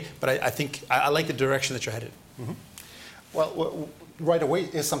right away, but I think I like the direction that you're headed. Mm-hmm. Well, right away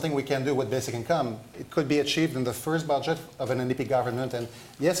is something we can do with basic income. It could be achieved in the first budget of an NDP government, and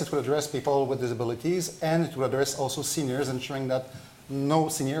yes, it will address people with disabilities, and it will address also seniors, ensuring that no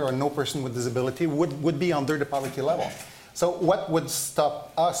senior or no person with disability would be under the poverty level. So what would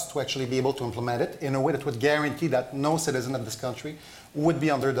stop us to actually be able to implement it in a way that would guarantee that no citizen of this country would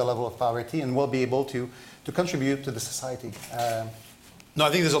be under the level of poverty and will be able to contribute to the society? No, I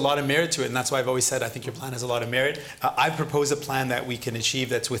think there's a lot of merit to it, and that's why I've always said I think your plan has a lot of merit. I propose a plan that we can achieve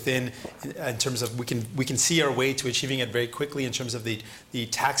that's within, in terms of we can see our way to achieving it very quickly in terms of the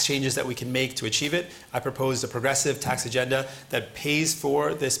tax changes that we can make to achieve it. I propose a progressive tax agenda that pays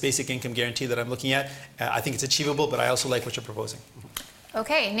for this basic income guarantee that I'm looking at. I think it's achievable, but I also like what you're proposing.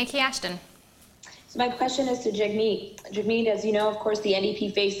 Okay, Niki Ashton. So my question is to Jagmeet. Jagmeet, as you know, of course, the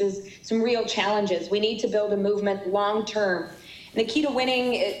NDP faces some real challenges. We need to build a movement long term. The key to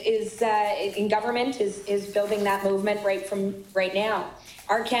winning is in government is building that movement right now.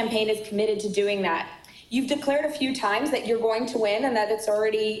 Our campaign is committed to doing that. You've declared a few times that you're going to win and that it's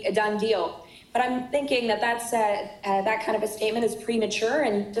already a done deal. But I'm thinking that that kind of a statement is premature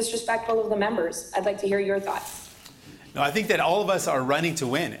and disrespectful of the members. I'd like to hear your thoughts. No, I think that all of us are running to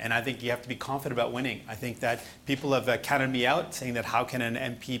win, and I think you have to be confident about winning. I think that people have counted me out, saying that how can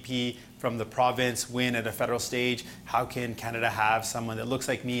an MPP from the province win at a federal stage? How can Canada have someone that looks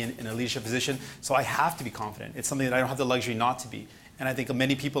like me in a leadership position? So I have to be confident. It's something that I don't have the luxury not to be. And I think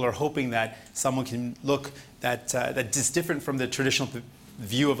many people are hoping that someone can look that is different from the traditional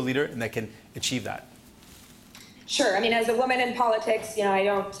view of a leader and that can achieve that. Sure. I mean, as a woman in politics,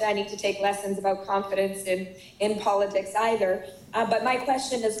 I need to take lessons about confidence in politics either. But my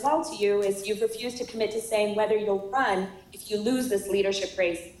question as well to you is you've refused to commit to saying whether you'll run if you lose this leadership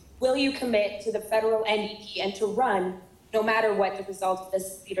race. Will you commit to the federal NDP and to run no matter what the result of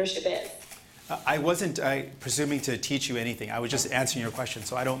this leadership is? I wasn't presuming to teach you anything. I was just answering your question,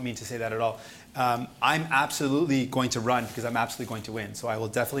 so I don't mean to say that at all. I'm absolutely going to run because I'm absolutely going to win. So I will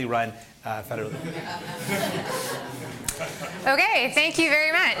definitely run federally. Okay, thank you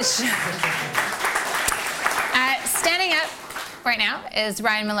very much. Standing up right now is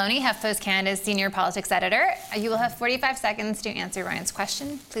Ryan Maloney, HuffPost Canada's senior politics editor. You will have 45 seconds to answer Ryan's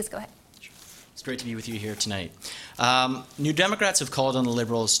question. Please go ahead. It's great to be with you here tonight. New Democrats have called on the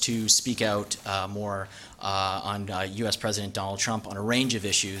Liberals to speak out more on U.S. President Donald Trump on a range of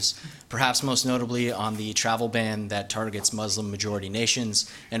issues, perhaps most notably on the travel ban that targets Muslim-majority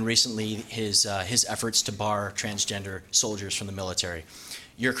nations, and recently his efforts to bar transgender soldiers from the military.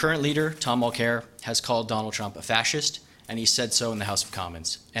 Your current leader, Tom Mulcair, has called Donald Trump a fascist, and he said so in the House of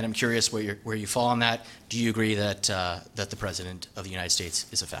Commons. And I'm curious where you fall on that. Do you agree that the President of the United States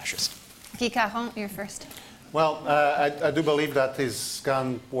is a fascist? Guy Caron, you're first. Well, I do believe that he's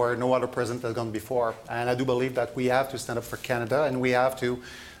gone where no other president has gone before. And I do believe that we have to stand up for Canada and we have to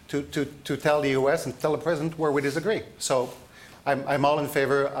tell the U.S. and tell the president where we disagree. So I'm all in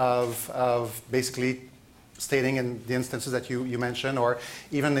favor of basically stating in the instances that you mentioned, or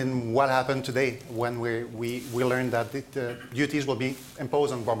even in what happened today when we learned that the duties will be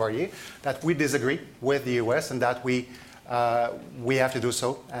imposed on Bombardier, that we disagree with the U.S. and that we have to do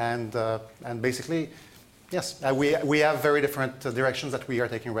so. And basically, yes, we have very different directions that we are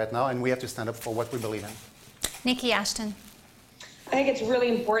taking right now, and we have to stand up for what we believe in. Niki Ashton. I think it's really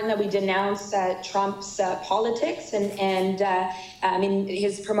important that we denounce Trump's politics and I mean,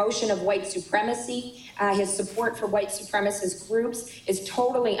 his promotion of white supremacy, his support for white supremacist groups is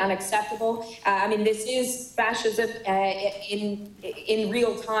totally unacceptable. I mean, this is fascism in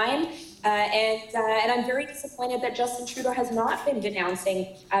real time. And I'm very disappointed that Justin Trudeau has not been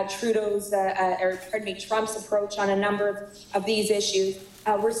denouncing Trump's approach on a number of these issues.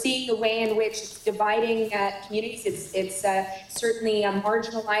 We're seeing the way in which it's dividing communities. It's certainly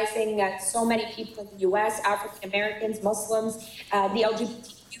marginalizing so many people in the U.S., African Americans, Muslims, the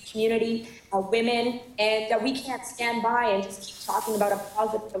LGBTQ community, women, and we can't stand by and just keep talking about a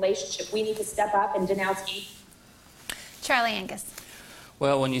positive relationship. We need to step up and denounce hate. Charlie Angus.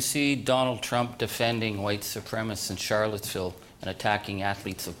 Well, when you see Donald Trump defending white supremacists in Charlottesville and attacking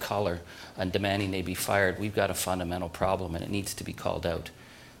athletes of color and demanding they be fired, we've got a fundamental problem and it needs to be called out.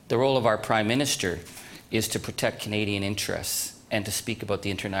 The role of our Prime Minister is to protect Canadian interests and to speak about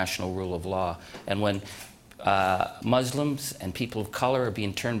the international rule of law. And when Muslims and people of color are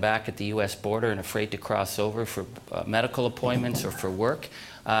being turned back at the U.S. border and afraid to cross over for medical appointments or for work,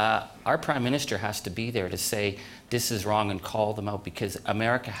 our Prime Minister has to be there to say this is wrong and call them out, because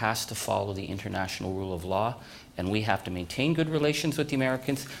America has to follow the international rule of law, and we have to maintain good relations with the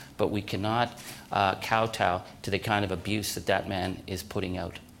Americans, but we cannot kowtow to the kind of abuse that man is putting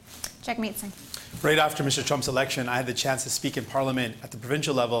out. Jagmeet Singh. Right after Mr. Trump's election, I had the chance to speak in Parliament at the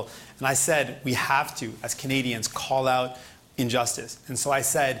provincial level, and I said we have to, as Canadians, call out injustice. And so I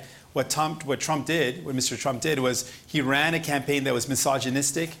said what Mr. Trump did was he ran a campaign that was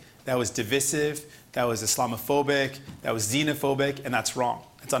misogynistic, that was divisive, that was Islamophobic, that was xenophobic, and that's wrong.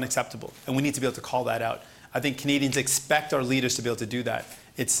 It's unacceptable. And we need to be able to call that out. I think Canadians expect our leaders to be able to do that.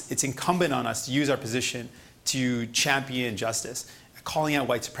 It's incumbent on us to use our position to champion justice. Calling out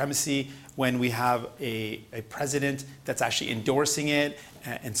white supremacy when we have a president that's actually endorsing it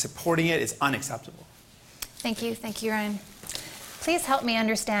and supporting it is unacceptable. Thank you, Ryan. Please help me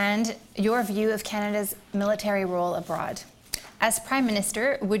understand your view of Canada's military role abroad. As Prime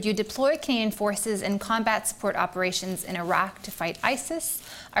Minister, would you deploy Canadian forces in combat support operations in Iraq to fight ISIS?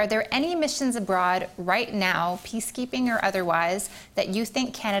 Are there any missions abroad right now, peacekeeping or otherwise, that you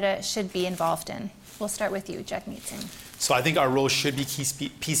think Canada should be involved in? We'll start with you, Jagmeet Singh. So I think our role should be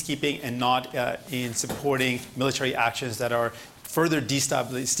peacekeeping and not in supporting military actions that are further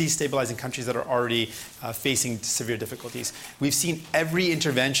destabilizing countries that are already facing severe difficulties. We've seen every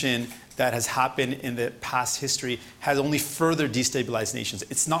intervention that has happened in the past history has only further destabilized nations.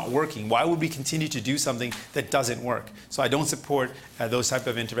 It's not working. Why would we continue to do something that doesn't work? So I don't support those type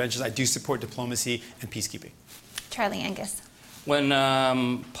of interventions. I do support diplomacy and peacekeeping. Charlie Angus. When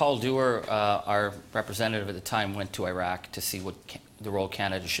Paul Dewar, our representative at the time, went to Iraq to see what the role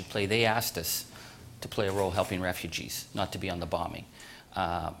Canada should play, they asked us to play a role helping refugees, not to be on the bombing.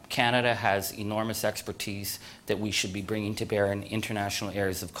 Canada has enormous expertise that we should be bringing to bear in international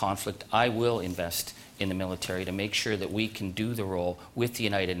areas of conflict. I will invest in the military to make sure that we can do the role with the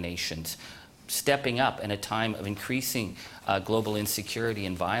United Nations, stepping up in a time of increasing global insecurity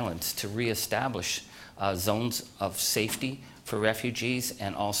and violence to reestablish zones of safety for refugees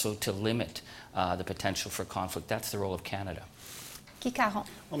and also to limit the potential for conflict. That's the role of Canada.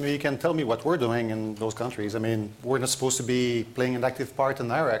 Well, you can tell me what we're doing in those countries. I mean, we're not supposed to be playing an active part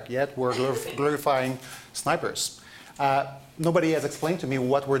in Iraq, yet we're glorifying snipers. Nobody has explained to me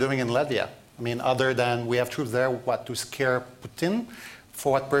what we're doing in Latvia. I mean, other than we have troops there, what, to scare Putin?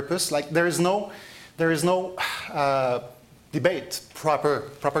 For what purpose? Like, there is no debate,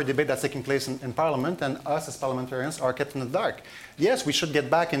 proper debate that's taking place in Parliament, and us as parliamentarians are kept in the dark. Yes, we should get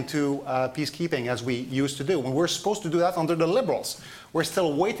back into peacekeeping as we used to do. When we're supposed to do that under the Liberals. We're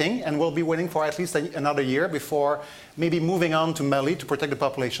still waiting, and we'll be waiting for at least another year before maybe moving on to Mali to protect the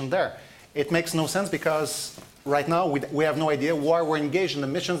population there. It makes no sense because right now we have no idea why we're engaged in the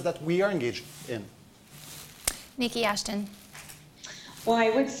missions that we are engaged in. Niki Ashton. Well,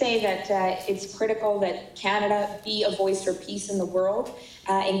 I would say that it's critical that Canada be a voice for peace in the world.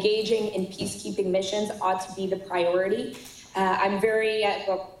 Engaging in peacekeeping missions ought to be the priority. I'm very,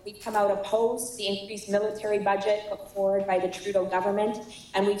 we've come out opposed the increased military budget put forward by the Trudeau government,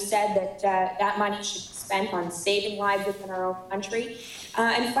 and we've said that that money should be spent on saving lives within our own country.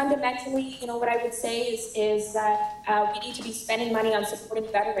 And fundamentally, what I would say is we need to be spending money on supporting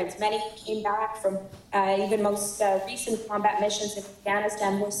veterans. Many who came back from even most recent combat missions in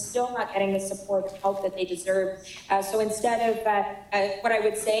Afghanistan were still not getting the support and help that they deserve. So instead of what I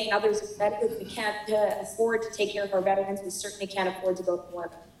would say, and others have said, if we can't afford to take care of our veterans, we certainly can't afford to go to war.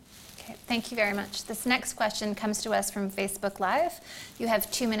 Okay, thank you very much. This next question comes to us from Facebook Live. You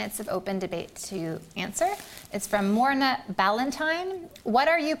have 2 minutes of open debate to answer. It's from Morna Ballantyne. What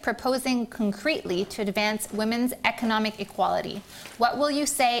are you proposing concretely to advance women's economic equality? What will you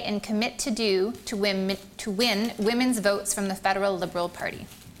say and commit to do to win women's votes from the federal Liberal Party?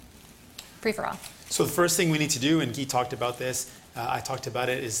 Free for all. So the first thing we need to do, and Guy talked about this, I talked about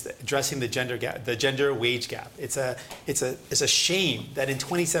it, is addressing the gender gap, the gender wage gap. It's a shame that in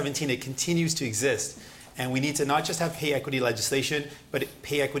 2017 it continues to exist. And we need to not just have pay equity legislation, but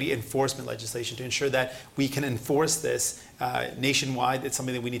pay equity enforcement legislation to ensure that we can enforce this nationwide. It's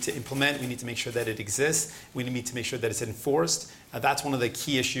something that we need to implement. We need to make sure that it exists. We need to make sure that it's enforced. That's one of the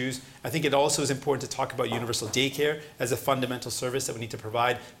key issues. I think it also is important to talk about universal daycare as a fundamental service that we need to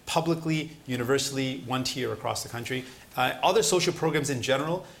provide publicly, universally, one tier across the country. Other social programs in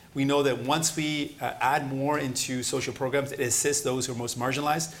general, we know that once we add more into social programs, it assists those who are most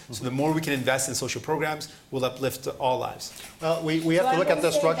marginalized. So the more we can invest in social programs, will uplift all lives. Well, we have to look at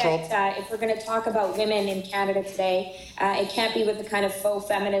the structural... if we're going to talk about women in Canada today, it can't be with the kind of faux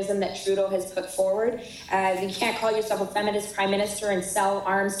feminism that Trudeau has put forward. You can't call yourself a feminist prime minister and sell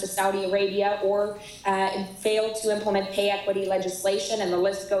arms to Saudi Arabia or fail to implement pay equity legislation, and the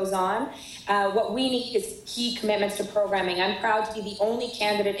list goes on. What we need is key commitments to programming. I'm proud to be the only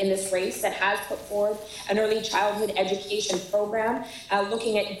candidate in this race that has put forward an early childhood education program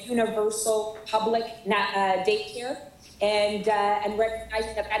looking at universal public daycare and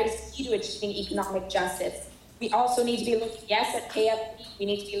recognizing that that is key to achieving economic justice. We also need to be looking, yes, at pay equity. We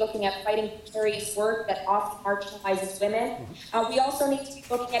need to be looking at fighting precarious work that often marginalizes women. We also need to be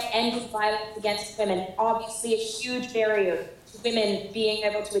looking at ending violence against women. Obviously, a huge barrier to women being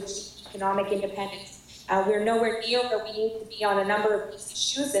able to achieve economic independence. We're nowhere near where we need to be on a number of these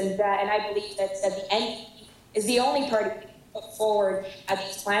issues, and I believe that the NDP is the only party that can put forward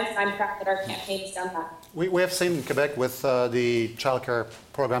these plans, and I'm proud that our campaign has done that. We have seen in Quebec with the childcare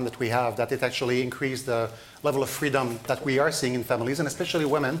program that we have that it actually increased the level of freedom that we are seeing in families, and especially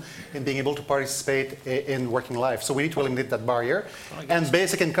women, in being able to participate in working life. So we need to eliminate that barrier. And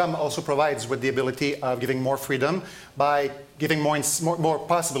basic income also provides with the ability of giving more freedom by giving more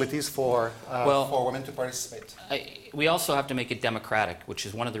possibilities for women to participate. We also have to make it democratic, which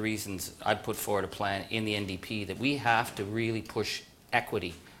is one of the reasons I put forward a plan in the NDP that we have to really push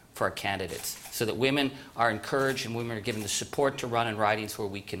equity for our candidates so that women are encouraged and women are given the support to run in ridings where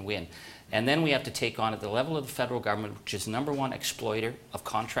we can win. And then we have to take on at the level of the federal government, which is #1 exploiter of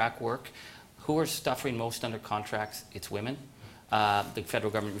contract work. Who are suffering most under contracts? It's women. The federal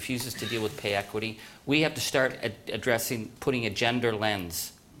government refuses to deal with pay equity. We have to start putting a gender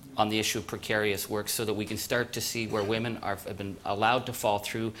lens on the issue of precarious work so that we can start to see where women have been allowed to fall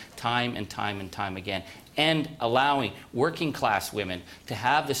through time and time and time again, and allowing working class women to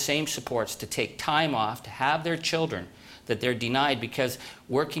have the same supports to take time off, to have their children that they're denied because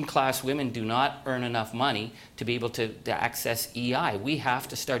working class women do not earn enough money to be able to access EI. We have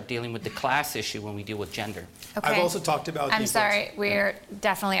to start dealing with the class issue when we deal with gender. Okay. I've also talked about... I'm sorry, we're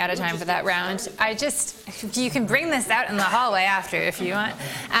definitely out of time for that round. You can bring this out in the hallway after if you want.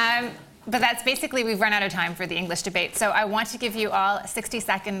 But that's basically, we've run out of time for the English debate. So I want to give you all a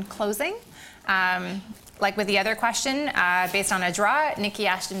 60-second closing. Like with the other question, based on a draw, Niki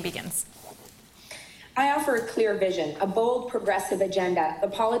Ashton begins. I offer a clear vision, a bold progressive agenda, the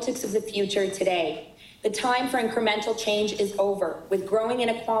politics of the future today. The time for incremental change is over. With growing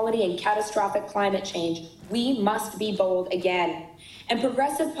inequality and catastrophic climate change, we must be bold again. And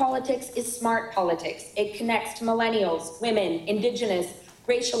progressive politics is smart politics. It connects to millennials, women, Indigenous,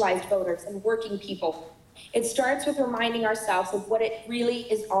 racialized voters, and working people. It starts with reminding ourselves of what it really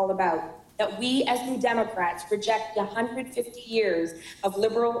is all about, that we as New Democrats reject the 150 years of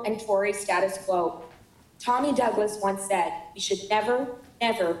Liberal and Tory status quo. Tommy Douglas once said, we should never,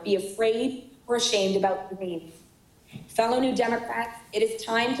 never be afraid or ashamed about dreams. Fellow New Democrats, it is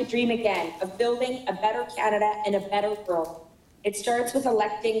time to dream again of building a better Canada and a better world. It starts with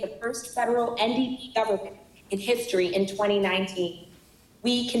electing the first federal NDP government in history in 2019.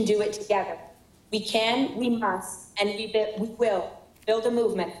 We can do it together. We can, we must, and we will build a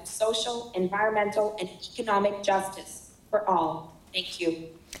movement of social, environmental, and economic justice for all. Thank you.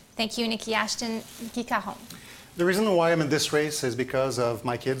 Thank you, Niki Ashton. Niki Caron. The reason why I'm in this race is because of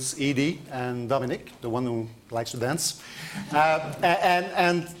my kids, Edie and Dominic, the one who likes to dance.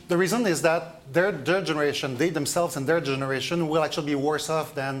 And the reason is that their generation, they themselves and their generation will actually be worse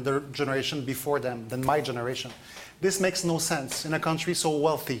off than the generation before them, than my generation. This makes no sense in a country so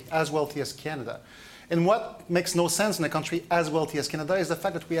wealthy as Canada. And what makes no sense in a country as wealthy as Canada is the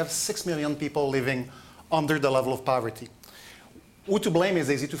fact that we have 6 million people living under the level of poverty. Who to blame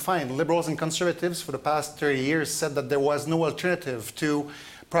is easy to find. Liberals and conservatives for the past 30 years said that there was no alternative to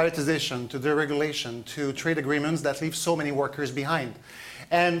privatization, to deregulation, to trade agreements that leave so many workers behind.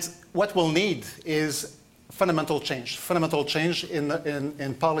 And what we'll need is fundamental change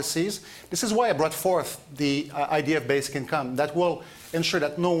in policies. This is why I brought forth the idea of basic income that will ensure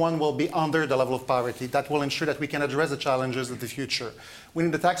that no one will be under the level of poverty, that will ensure that we can address the challenges of the future. We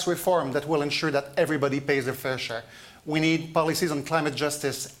need a tax reform that will ensure that everybody pays their fair share. We need policies on climate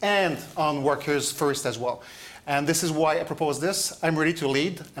justice and on workers first as well. And this is why I propose this. I'm ready to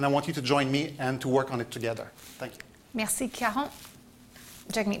lead, and I want you to join me and to work on it together. Thank you. Merci, Caron.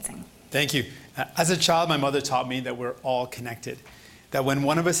 Jagmeet Singh. Thank you. As a child, my mother taught me that we're all connected, that when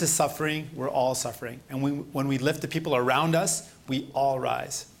one of us is suffering, we're all suffering. And when we lift the people around us, we all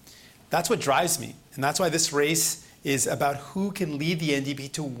rise. That's what drives me. And that's why this race is about who can lead the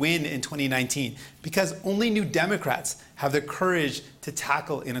NDP to win in 2019. Because only New Democrats have the courage to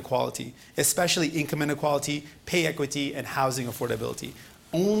tackle inequality, especially income inequality, pay equity, and housing affordability.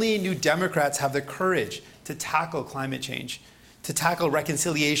 Only New Democrats have the courage to tackle climate change, to tackle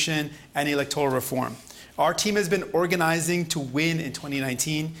reconciliation and electoral reform. Our team has been organizing to win in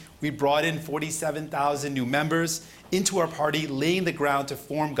 2019. We brought in 47,000 new members into our party, laying the ground to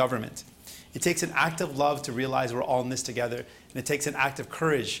form government. It takes an act of love to realize we're all in this together, and it takes an act of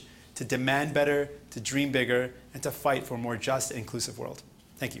courage to demand better, to dream bigger, and to fight for a more just and inclusive world.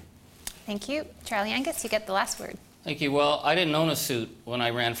 Thank you. Thank you. Charlie Angus, you get the last word. Thank you. Well, I didn't own a suit when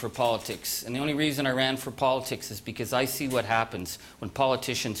I ran for politics. And the only reason I ran for politics is because I see what happens when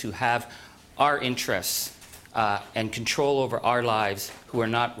politicians who have our interests and control over our lives, who are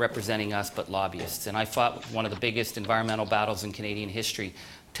not representing us but lobbyists. And I fought one of the biggest environmental battles in Canadian history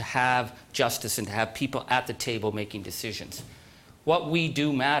to have justice and to have people at the table making decisions. What we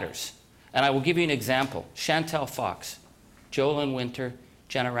do matters. And I will give you an example. Chantal Fox, Jolyn Winter,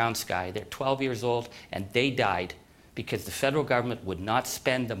 Jenna Roundsky, they're 12 years old and they died because the federal government would not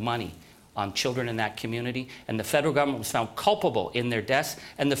spend the money on children in that community, and the federal government was found culpable in their deaths,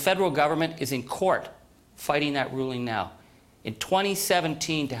 and the federal government is in court fighting that ruling now. In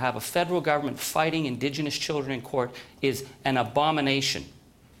 2017, to have a federal government fighting Indigenous children in court is an abomination.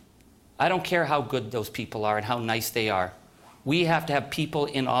 I don't care how good those people are and how nice they are. We have to have people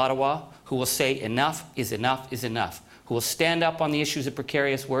in Ottawa who will say enough is enough is enough, who will stand up on the issues of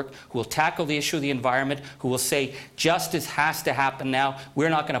precarious work, who will tackle the issue of the environment, who will say justice has to happen now. We're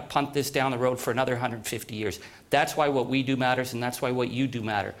not going to punt this down the road for another 150 years. That's why what we do matters, and that's why what you do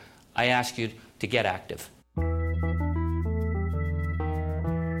matter. I ask you to get active.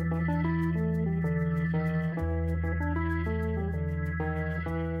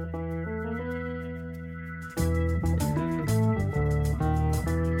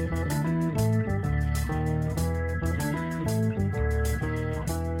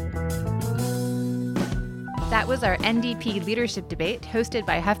 That was our NDP leadership debate hosted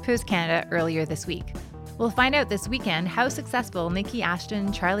by HuffPost Canada earlier this week. We'll find out this weekend how successful Niki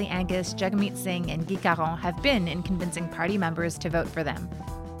Ashton, Charlie Angus, Jagmeet Singh, and Guy Caron have been in convincing party members to vote for them.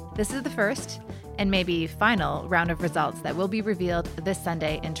 This is the first, and maybe final, round of results that will be revealed this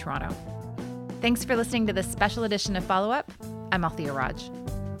Sunday in Toronto. Thanks for listening to this special edition of Follow Up. I'm Althia Raj.